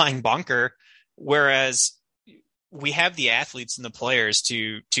 deep lying bunker. Whereas we have the athletes and the players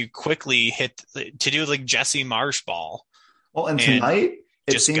to quickly to do like Jesse Marsh ball. Well, and tonight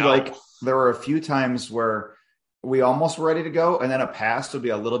it seemed like there were a few times where we almost were ready to go, and then a pass would be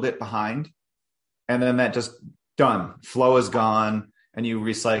a little bit behind, and then that just done. Flow is gone, and you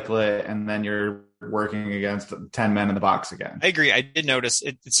recycle it, and then you're working against 10 men in the box again. I agree. I did notice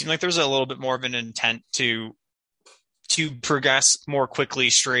it seemed like there was a little bit more of an intent to progress more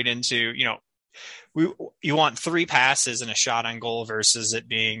quickly straight into, you want 3 passes and a shot on goal versus it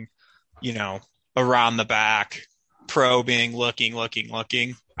being, around the back, probing, looking.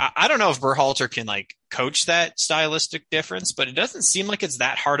 I don't know if Berhalter can like coach that stylistic difference, but it doesn't seem like it's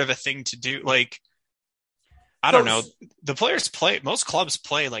that hard of a thing to do. Like, I don't know. The players most clubs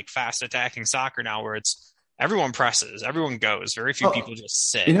play like fast attacking soccer now where it's everyone presses, everyone goes. Very few people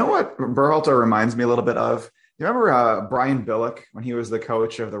just sit. You know what Berhalter reminds me a little bit of? You remember Brian Billick when he was the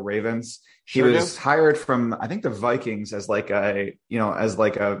coach of the Ravens? He was hired from, I think, the Vikings as like a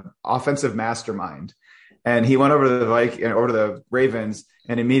offensive mastermind. And he went over to the Ravens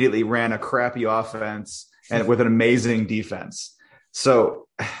and immediately ran a crappy offense and with an amazing defense. So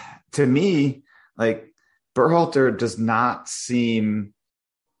to me, like, Berhalter does not seem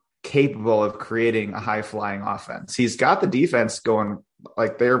capable of creating a high flying offense. He's got the defense going,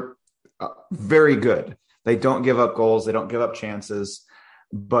 like they're very good. They don't give up goals. They don't give up chances,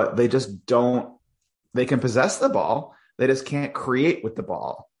 but they can possess the ball. They just can't create with the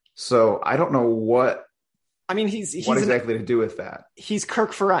ball. So I don't know what exactly to do with that. He's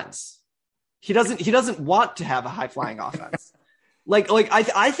Kirk Ferentz. He doesn't want to have a high flying offense.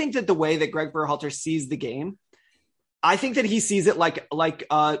 I think that the way that Greg Berhalter sees the game, I think that he sees it like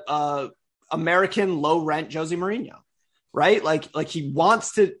American low rent Jose Mourinho, right? Like he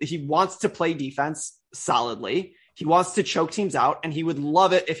wants to play defense solidly. He wants to choke teams out, and he would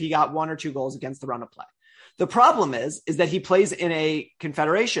love it if he got 1 or 2 goals against the run of play. The problem is that he plays in a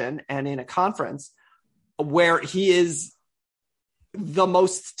confederation and in a conference where he is the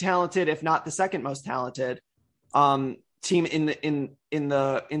most talented, if not the second most talented, team in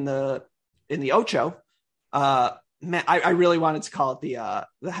the Ocho. Man, I really wanted to call it the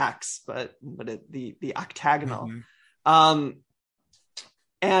hex, but the octagonal. Mm-hmm.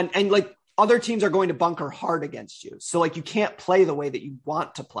 And like other teams are going to bunker hard against you, so like you can't play the way that you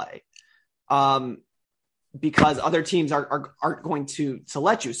want to play, because other teams aren't going to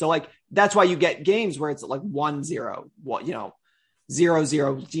let you. So like that's why you get games where it's like 1-0,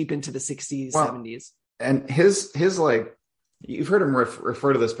 0-0 deep into the 60s, 70s. And his like, you've heard him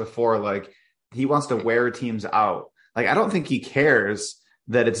refer to this before, like he wants to wear teams out. Like, I don't think he cares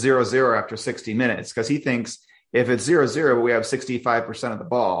that it's 0-0 after 60 minutes, because he thinks if it's 0-0, we have 65% of the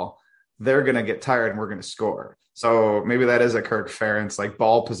ball, they're going to get tired and we're going to score. So maybe that is a Kirk Ferentz, like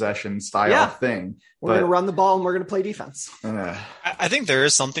ball possession style thing. We're going to run the ball and we're going to play defense. I think there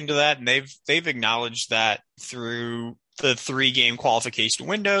is something to that. And they've acknowledged that through the 3-game qualification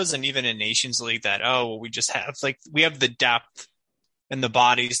windows and even in Nations League that, we just have we have the depth and the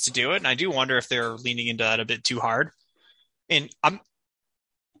bodies to do it. And I do wonder if they're leaning into that a bit too hard. And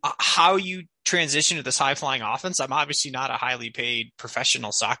how you transition to this high flying offense. I'm obviously not a highly paid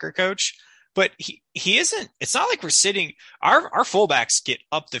professional soccer coach, but he isn't. It's not like we're sitting. Our fullbacks get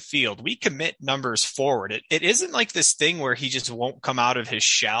up the field. We commit numbers forward. It isn't like this thing where he just won't come out of his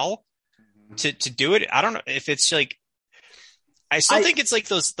shell to do it. I don't know if it's like I still think it's like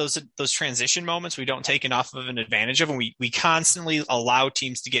those transition moments we don't take enough of an advantage of, and we constantly allow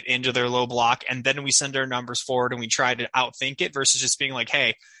teams to get into their low block, and then we send our numbers forward and we try to outthink it versus just being like,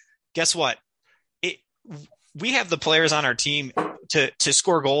 hey, guess what? We have the players on our team to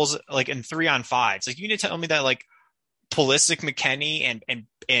score goals like in 3-on-5. It's like, you need to tell me that like Pulisic, McKennie,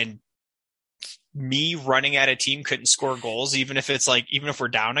 and me running at a team couldn't score goals, even if we're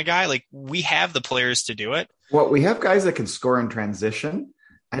down a guy. Like, we have the players to do it. Well, we have guys that can score in transition.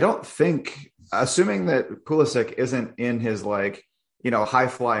 I don't think, assuming that Pulisic isn't in his high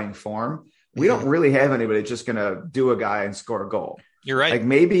flying form, we don't really have anybody just going to do a guy and score a goal. You're right. Like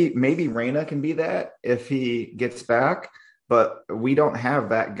maybe Reyna can be that if he gets back, but we don't have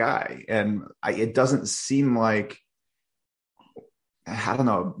that guy. And it doesn't seem like, I don't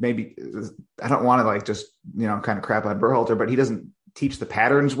know, maybe I don't want to just, kind of crap on Berhalter, but he doesn't teach the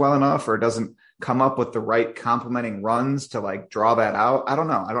patterns well enough, or doesn't come up with the right complementing runs to draw that out. I don't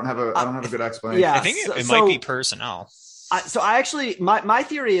know. I don't have a good explanation. Yeah, I think it might be personnel. So I actually, my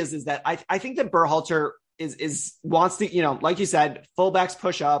theory is that I think that Berhalter is wants to, like you said, fullbacks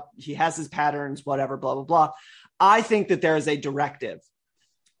push up. He has his patterns, whatever, blah, blah, blah. I think that there is a directive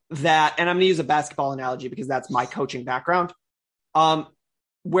that, and I'm going to use a basketball analogy because that's my coaching background,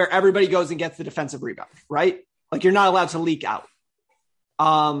 where everybody goes and gets the defensive rebound, right? Like, you're not allowed to leak out.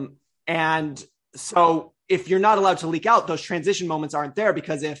 And so if you're not allowed to leak out, those transition moments aren't there,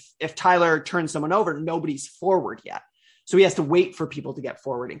 because if Tyler turns someone over, nobody's forward yet. So he has to wait for people to get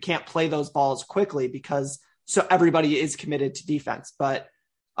forward and can't play those balls quickly because so everybody is committed to defense. But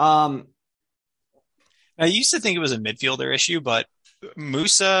I used to think it was a midfielder issue, but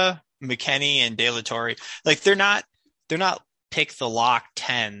Musa, McKennie, and De La Torre, they're not pick the lock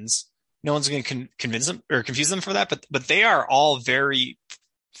 10s. No one's going to convince them or confuse them for that, but they are all very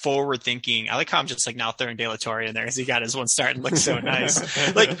forward thinking. I like how I'm just now throwing De La Torre in there as he got his one start and looks so nice.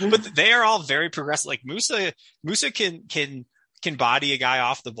 But they are all very progressive. Like Musa can body a guy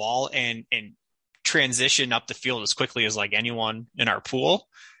off the ball and transition up the field as quickly as anyone in our pool.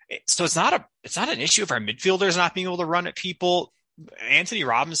 So it's not an issue of our midfielders not being able to run at people. Anthony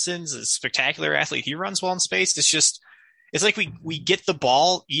Robinson's a spectacular athlete. He runs well in space. It's like we get the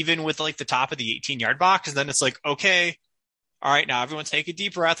ball even with the top of the 18-yard box, and then it's like, okay, all right, now everyone take a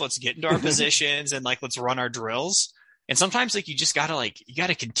deep breath. Let's get into our positions and let's run our drills. And sometimes you just gotta you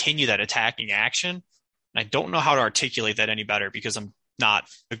gotta continue that attacking action. And I don't know how to articulate that any better because I'm not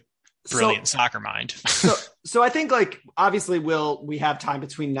a brilliant soccer mind. So I think obviously we have time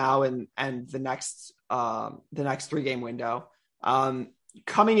between now and the next 3-game window.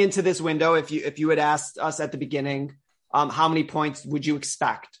 Coming into this window, if you had asked us at the beginning, how many points would you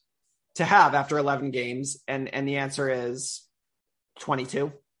expect to have after 11 games? And the answer is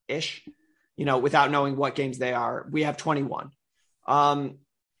 22-ish, without knowing what games they are. We have 21.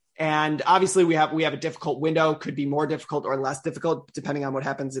 And obviously we have a difficult window, could be more difficult or less difficult depending on what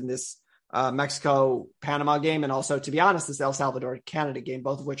happens in this Mexico-Panama game. And also, to be honest, this El Salvador-Canada game,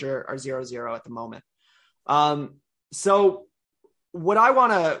 both of which are 0-0 at the moment. So what I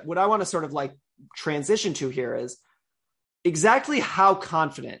want to sort of transition to here is exactly how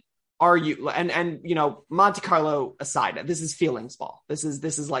confident are you? And Monte Carlo aside, this is feelings ball. This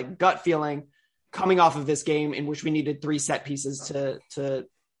is gut feeling coming off of this game in which we needed 3 set pieces to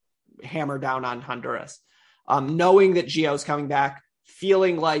hammer down on Honduras. Knowing that Gio's coming back,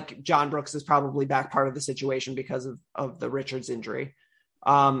 feeling like John Brooks is probably back part of the situation because of the Richards injury.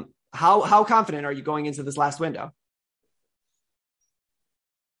 How confident are you going into this last window?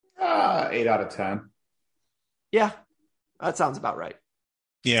 8 out of 10. Yeah, that sounds about right.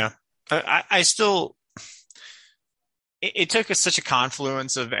 Yeah. I still, it took such a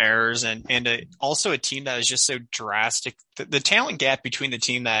confluence of errors and also a team that is just so drastic. The talent gap between the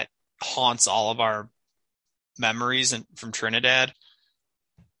team that haunts all of our memories from Trinidad,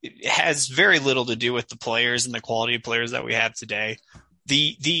 it has very little to do with the players and the quality of players that we have today.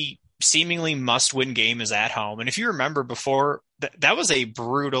 The seemingly must-win game is at home. And if you remember before, that was a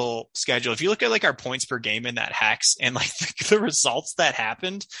brutal schedule. If you look at our points per game in that hex and the results that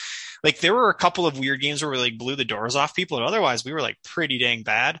happened, there were a couple of weird games where we blew the doors off people, and otherwise we were pretty dang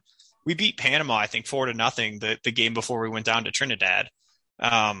bad. We beat Panama, I think 4-0 the game before we went down to Trinidad.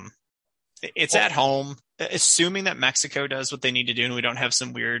 It's at home, assuming that Mexico does what they need to do and we don't have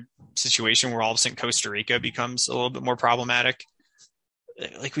some weird situation where all of a sudden Costa Rica becomes a little bit more problematic.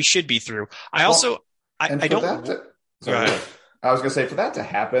 We should be through. I was going to say, for that to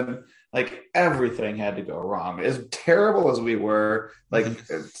happen, Like everything had to go wrong. As terrible as we were, like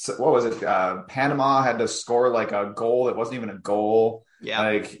what was it? Panama had to score like a goal that wasn't even a goal. Yeah.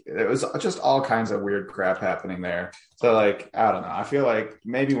 Like it was just all kinds of weird crap happening there. So like, I don't know. I feel like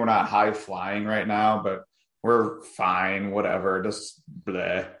maybe we're not high flying right now, but we're fine. Whatever. Just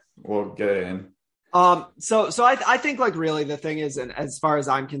bleh. We'll get it in. So I think like really the thing is, and as far as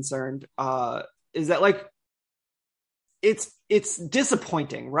I'm concerned, is that like it's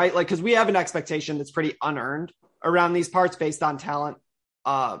disappointing, right? Like, cause we have an expectation that's pretty unearned around these parts based on talent.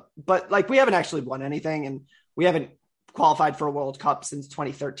 But like we haven't actually won anything, and we haven't qualified for a World Cup since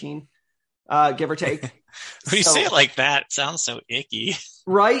 2013, give or take. When you say it like that, it sounds so icky.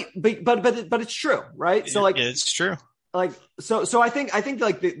 Right. But it's true. Right. So like, it's true. Like, so I think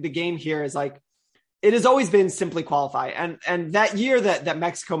like the game here is like, it has always been simply qualify. And that year that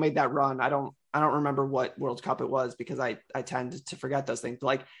Mexico made that run, I don't remember what World Cup it was because I tend to forget those things. But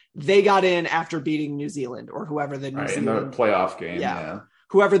like they got in after beating New Zealand or whoever the New Zealand in the playoff game. Yeah.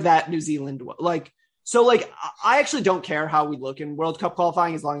 Whoever that New Zealand was. Like, so like, I actually don't care how we look in World Cup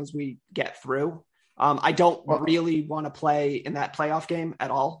qualifying as long as we get through. I don't really want to play in that playoff game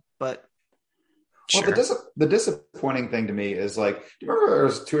at all, but. Well, sure. The disappointing thing to me is like, do you remember there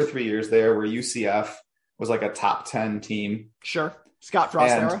was 2 or 3 years there where UCF was like a top 10 team? Sure. Scott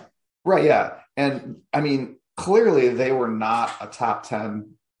Frost era. Right. Yeah. And I mean, clearly they were not a top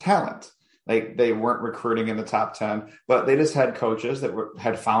 10 talent. Like they weren't recruiting in the top 10, but they just had coaches that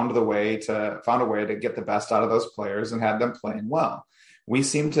had found a way to get the best out of those players and had them playing well. We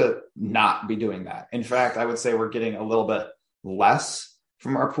seem to not be doing that. In fact, I would say we're getting a little bit less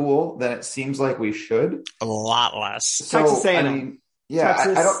from our pool than it seems like we should. A lot less. So, Texas A&M. I mean,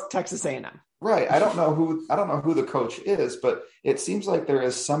 yeah, Texas A&M. Right. I don't know who the coach is, but it seems like there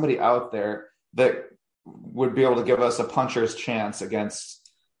is somebody out there that would be able to give us a puncher's chance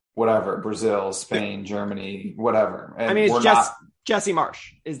against whatever, Brazil, Spain, Germany, whatever. And I mean, it's Jesse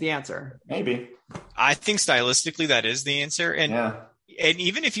Marsch is the answer. Maybe. I think stylistically that is the answer. And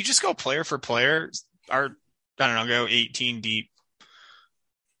even if you just go player for player, go 18 deep,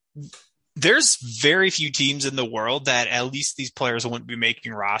 there's very few teams in the world that at least these players wouldn't be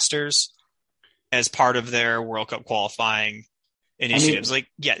making rosters as part of their World Cup qualifying initiatives.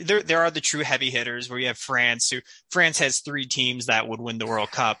 There are the true heavy hitters where you have France has 3 teams that would win the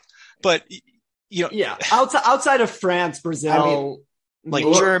World Cup, but outside of France, Brazil,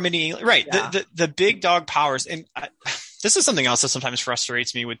 Germany, right. Yeah. The big dog powers. And this is something else that sometimes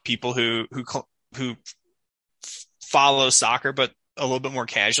frustrates me with people who follow soccer, but a little bit more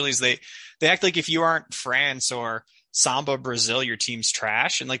casually, is they act like if you aren't France or Samba Brazil, your team's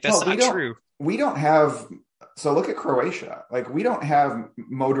trash. And like, that's not true. We don't have, so look at Croatia. Like we don't have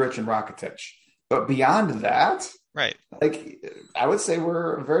Modric and Rakitic, but beyond that, right. Like I would say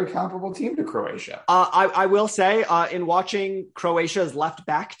we're a very comparable team to Croatia. I will say in watching Croatia's left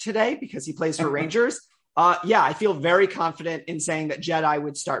back today, because he plays for Rangers. I feel very confident in saying that Jedi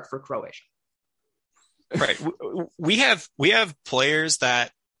would start for Croatia. Right. We have players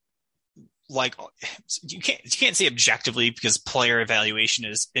that, like, you can't say objectively because player evaluation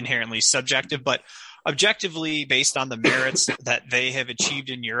is inherently subjective, but objectively based on the merits that they have achieved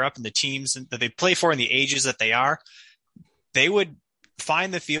in Europe and the teams that they play for and the ages that they are, they would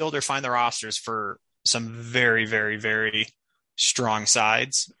find the field or find the rosters for some very, very, very strong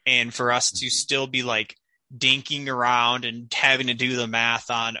sides. And for us to still be like dinking around and having to do the math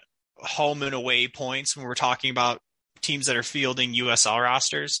on home and away points when we're talking about teams that are fielding USL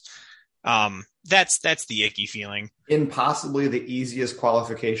rosters, that's the icky feeling. In possibly the easiest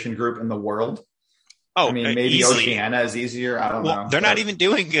qualification group in the world. Oh, I mean, maybe easily. Oceania is easier. I don't know. They're not even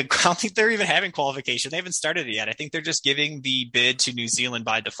doing I don't think they're even having qualification. They haven't started it yet. I think they're just giving the bid to New Zealand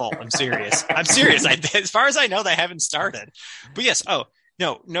by default. I'm serious. As far as I know, they haven't started. But yes. Oh,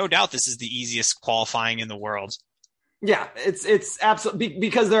 no doubt this is the easiest qualifying in the world. Yeah, it's absolutely,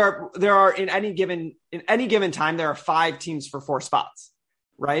 because there are in any given time, there are 5 teams for 4 spots,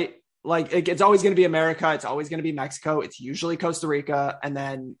 right? Like it's always going to be America. It's always going to be Mexico. It's usually Costa Rica. And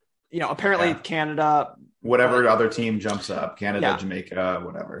then, apparently Canada, whatever other team jumps up, Canada, Jamaica,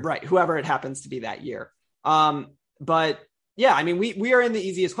 whatever. Right. Whoever it happens to be that year. But yeah, I mean, we are in the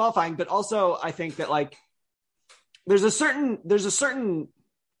easiest qualifying, but also I think that like, there's a certain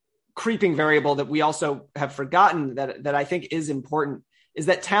creeping variable that we also have forgotten that I think is important, is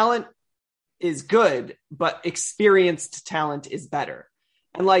that talent is good, but experienced talent is better.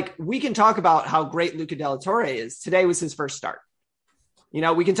 And like, we can talk about how great Luca de la Torre is. Today was his first start.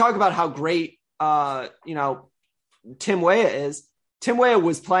 We can talk about how great, Tim Weah is. Tim Weah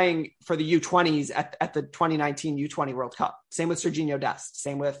was playing for the U20s at the 2019 U20 World Cup. Same with Serginho Dest.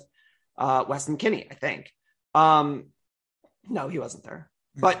 Same with Weston McKennie, I think. No, he wasn't there.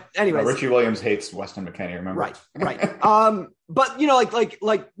 But anyways, Richie Williams hates Weston McKennie. Remember? Right. But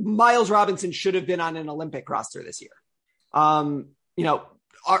like Miles Robinson should have been on an Olympic roster this year. Our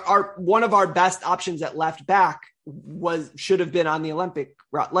one of our best options at left back should have been on the Olympic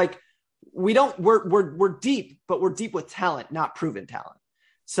route. Like we're deep, but we're deep with talent, not proven talent.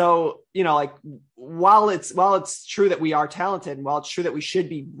 So, while it's true that we are talented and while it's true that we should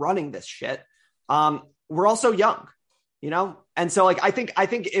be running this shit, we're also young, And so I think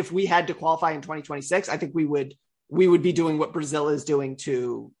if we had to qualify in 2026, I think we would be doing what Brazil is doing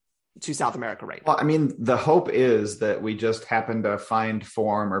to South America right now. Well, I mean, the hope is that we just happen to find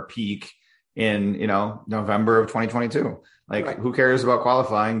form or peak in, November of 2022. Like, Who cares about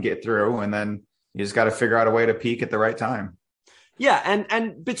qualifying, get through, and then you just got to figure out a way to peak at the right time. Yeah.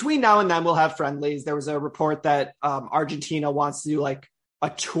 And between now and then we'll have friendlies. There was a report that Argentina wants to do like a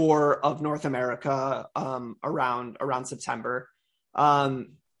tour of North America around September. And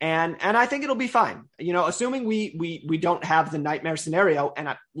I think it'll be fine, assuming we don't have the nightmare scenario.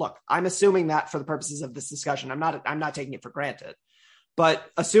 And I'm assuming that for the purposes of this discussion, I'm not taking it for granted, but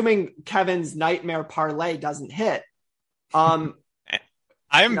assuming Kevin's nightmare parlay doesn't hit, I'm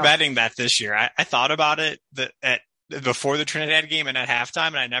betting that this year. I thought about it before the Trinidad game and at halftime,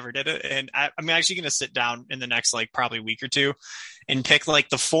 and I never did it. And I'm actually going to sit down in the next probably week or two and pick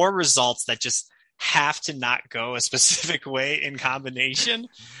the 4 results that just have to not go a specific way in combination.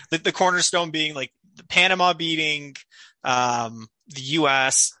 The cornerstone being the Panama beating the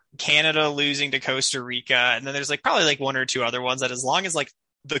U.S., Canada losing to Costa Rica, and then there's probably 1 or 2 other ones that, as long as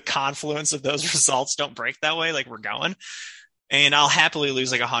the confluence of those results don't break that way, we're going. And I'll happily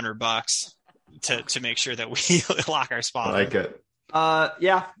lose $100 to make sure that we lock our spot. I like it.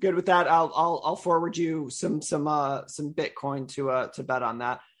 Yeah, good with that. I'll forward you some Bitcoin to bet on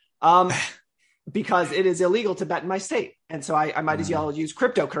that. Because it is illegal to bet in my state. And so I might as well use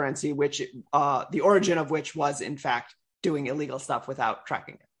cryptocurrency, which the origin of which was in fact doing illegal stuff without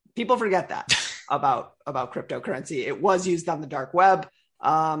tracking it. People forget that about cryptocurrency. It was used on the dark web.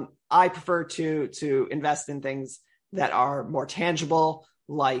 I prefer to invest in things that are more tangible,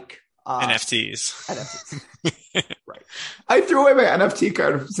 like NFTs. Right. I threw away my NFT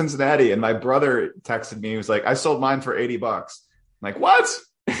card from Cincinnati, and my brother texted me. He was like, "I sold mine for $80." I'm like, what?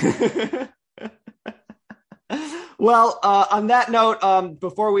 Well, on that note,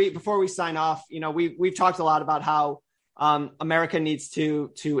 before we sign off, we've talked a lot about how America needs to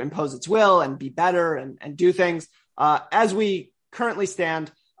impose its will and be better and do things. As we currently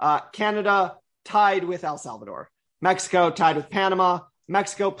stand, Canada tied with El Salvador, Mexico tied with Panama.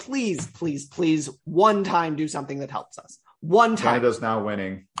 Mexico, please, please, please, one time do something that helps us. One time. Canada's now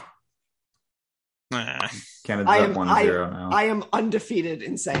winning. Canada's up 1-0 now. I am undefeated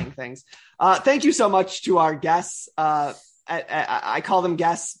in saying things. Thank you so much to our guests. I call them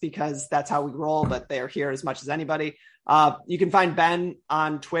guests because that's how we roll, but they are here as much as anybody. You can find Ben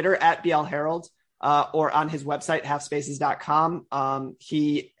on Twitter at BL Herald or on his website, halfspaces.com.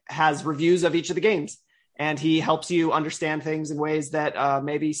 He has reviews of each of the games, and he helps you understand things in ways that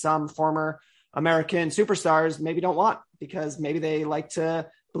maybe some former American superstars maybe don't want, because maybe they like to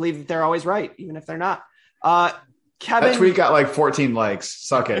believe that they're always right, even if they're not. Kevin, that tweet got 14 likes.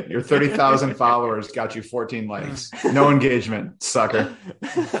 Suck it. Your 30,000 followers got you 14 likes. No engagement, sucker.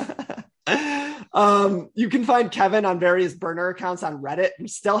 You can find Kevin on various burner accounts on Reddit. We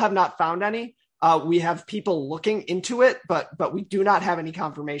still have not found any. We have people looking into it, but we do not have any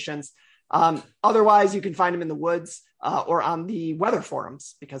confirmations. Otherwise, you can find him in the woods or on the weather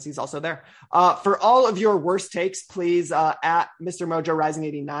forums, because he's also there. For all of your worst takes, please at Mr. Mojo Rising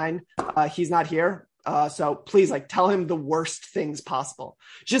 89. He's not here. So please tell him the worst things possible.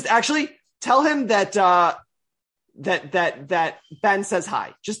 Just actually tell him that that Ben says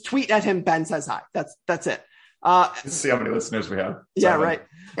hi. Just tweet at him, Ben says hi. That's it. Let's see how many listeners we have. Yeah, right.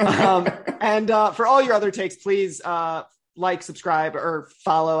 And for all your other takes, please subscribe, or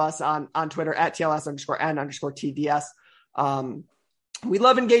follow us on Twitter at TLS_N_TDS. We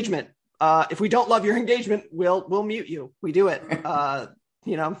love engagement. If we don't love your engagement, we'll mute you. We do it.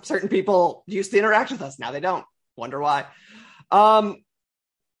 Certain people used to interact with us. Now they don't. Wonder why.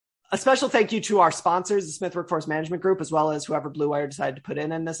 A special thank you to our sponsors, the Smith Workforce Management Group, as well as whoever Blue Wire decided to put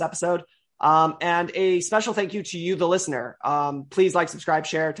in this episode. And a special thank you to you, the listener. Please subscribe,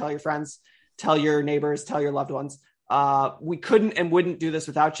 share, tell your friends, tell your neighbors, tell your loved ones. We couldn't and wouldn't do this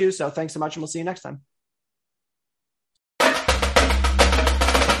without you. So thanks so much, and we'll see you next time.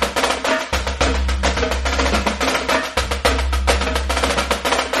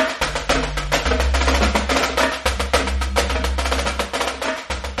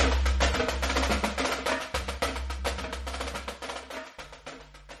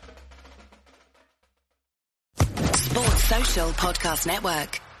 Social Podcast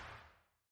Network.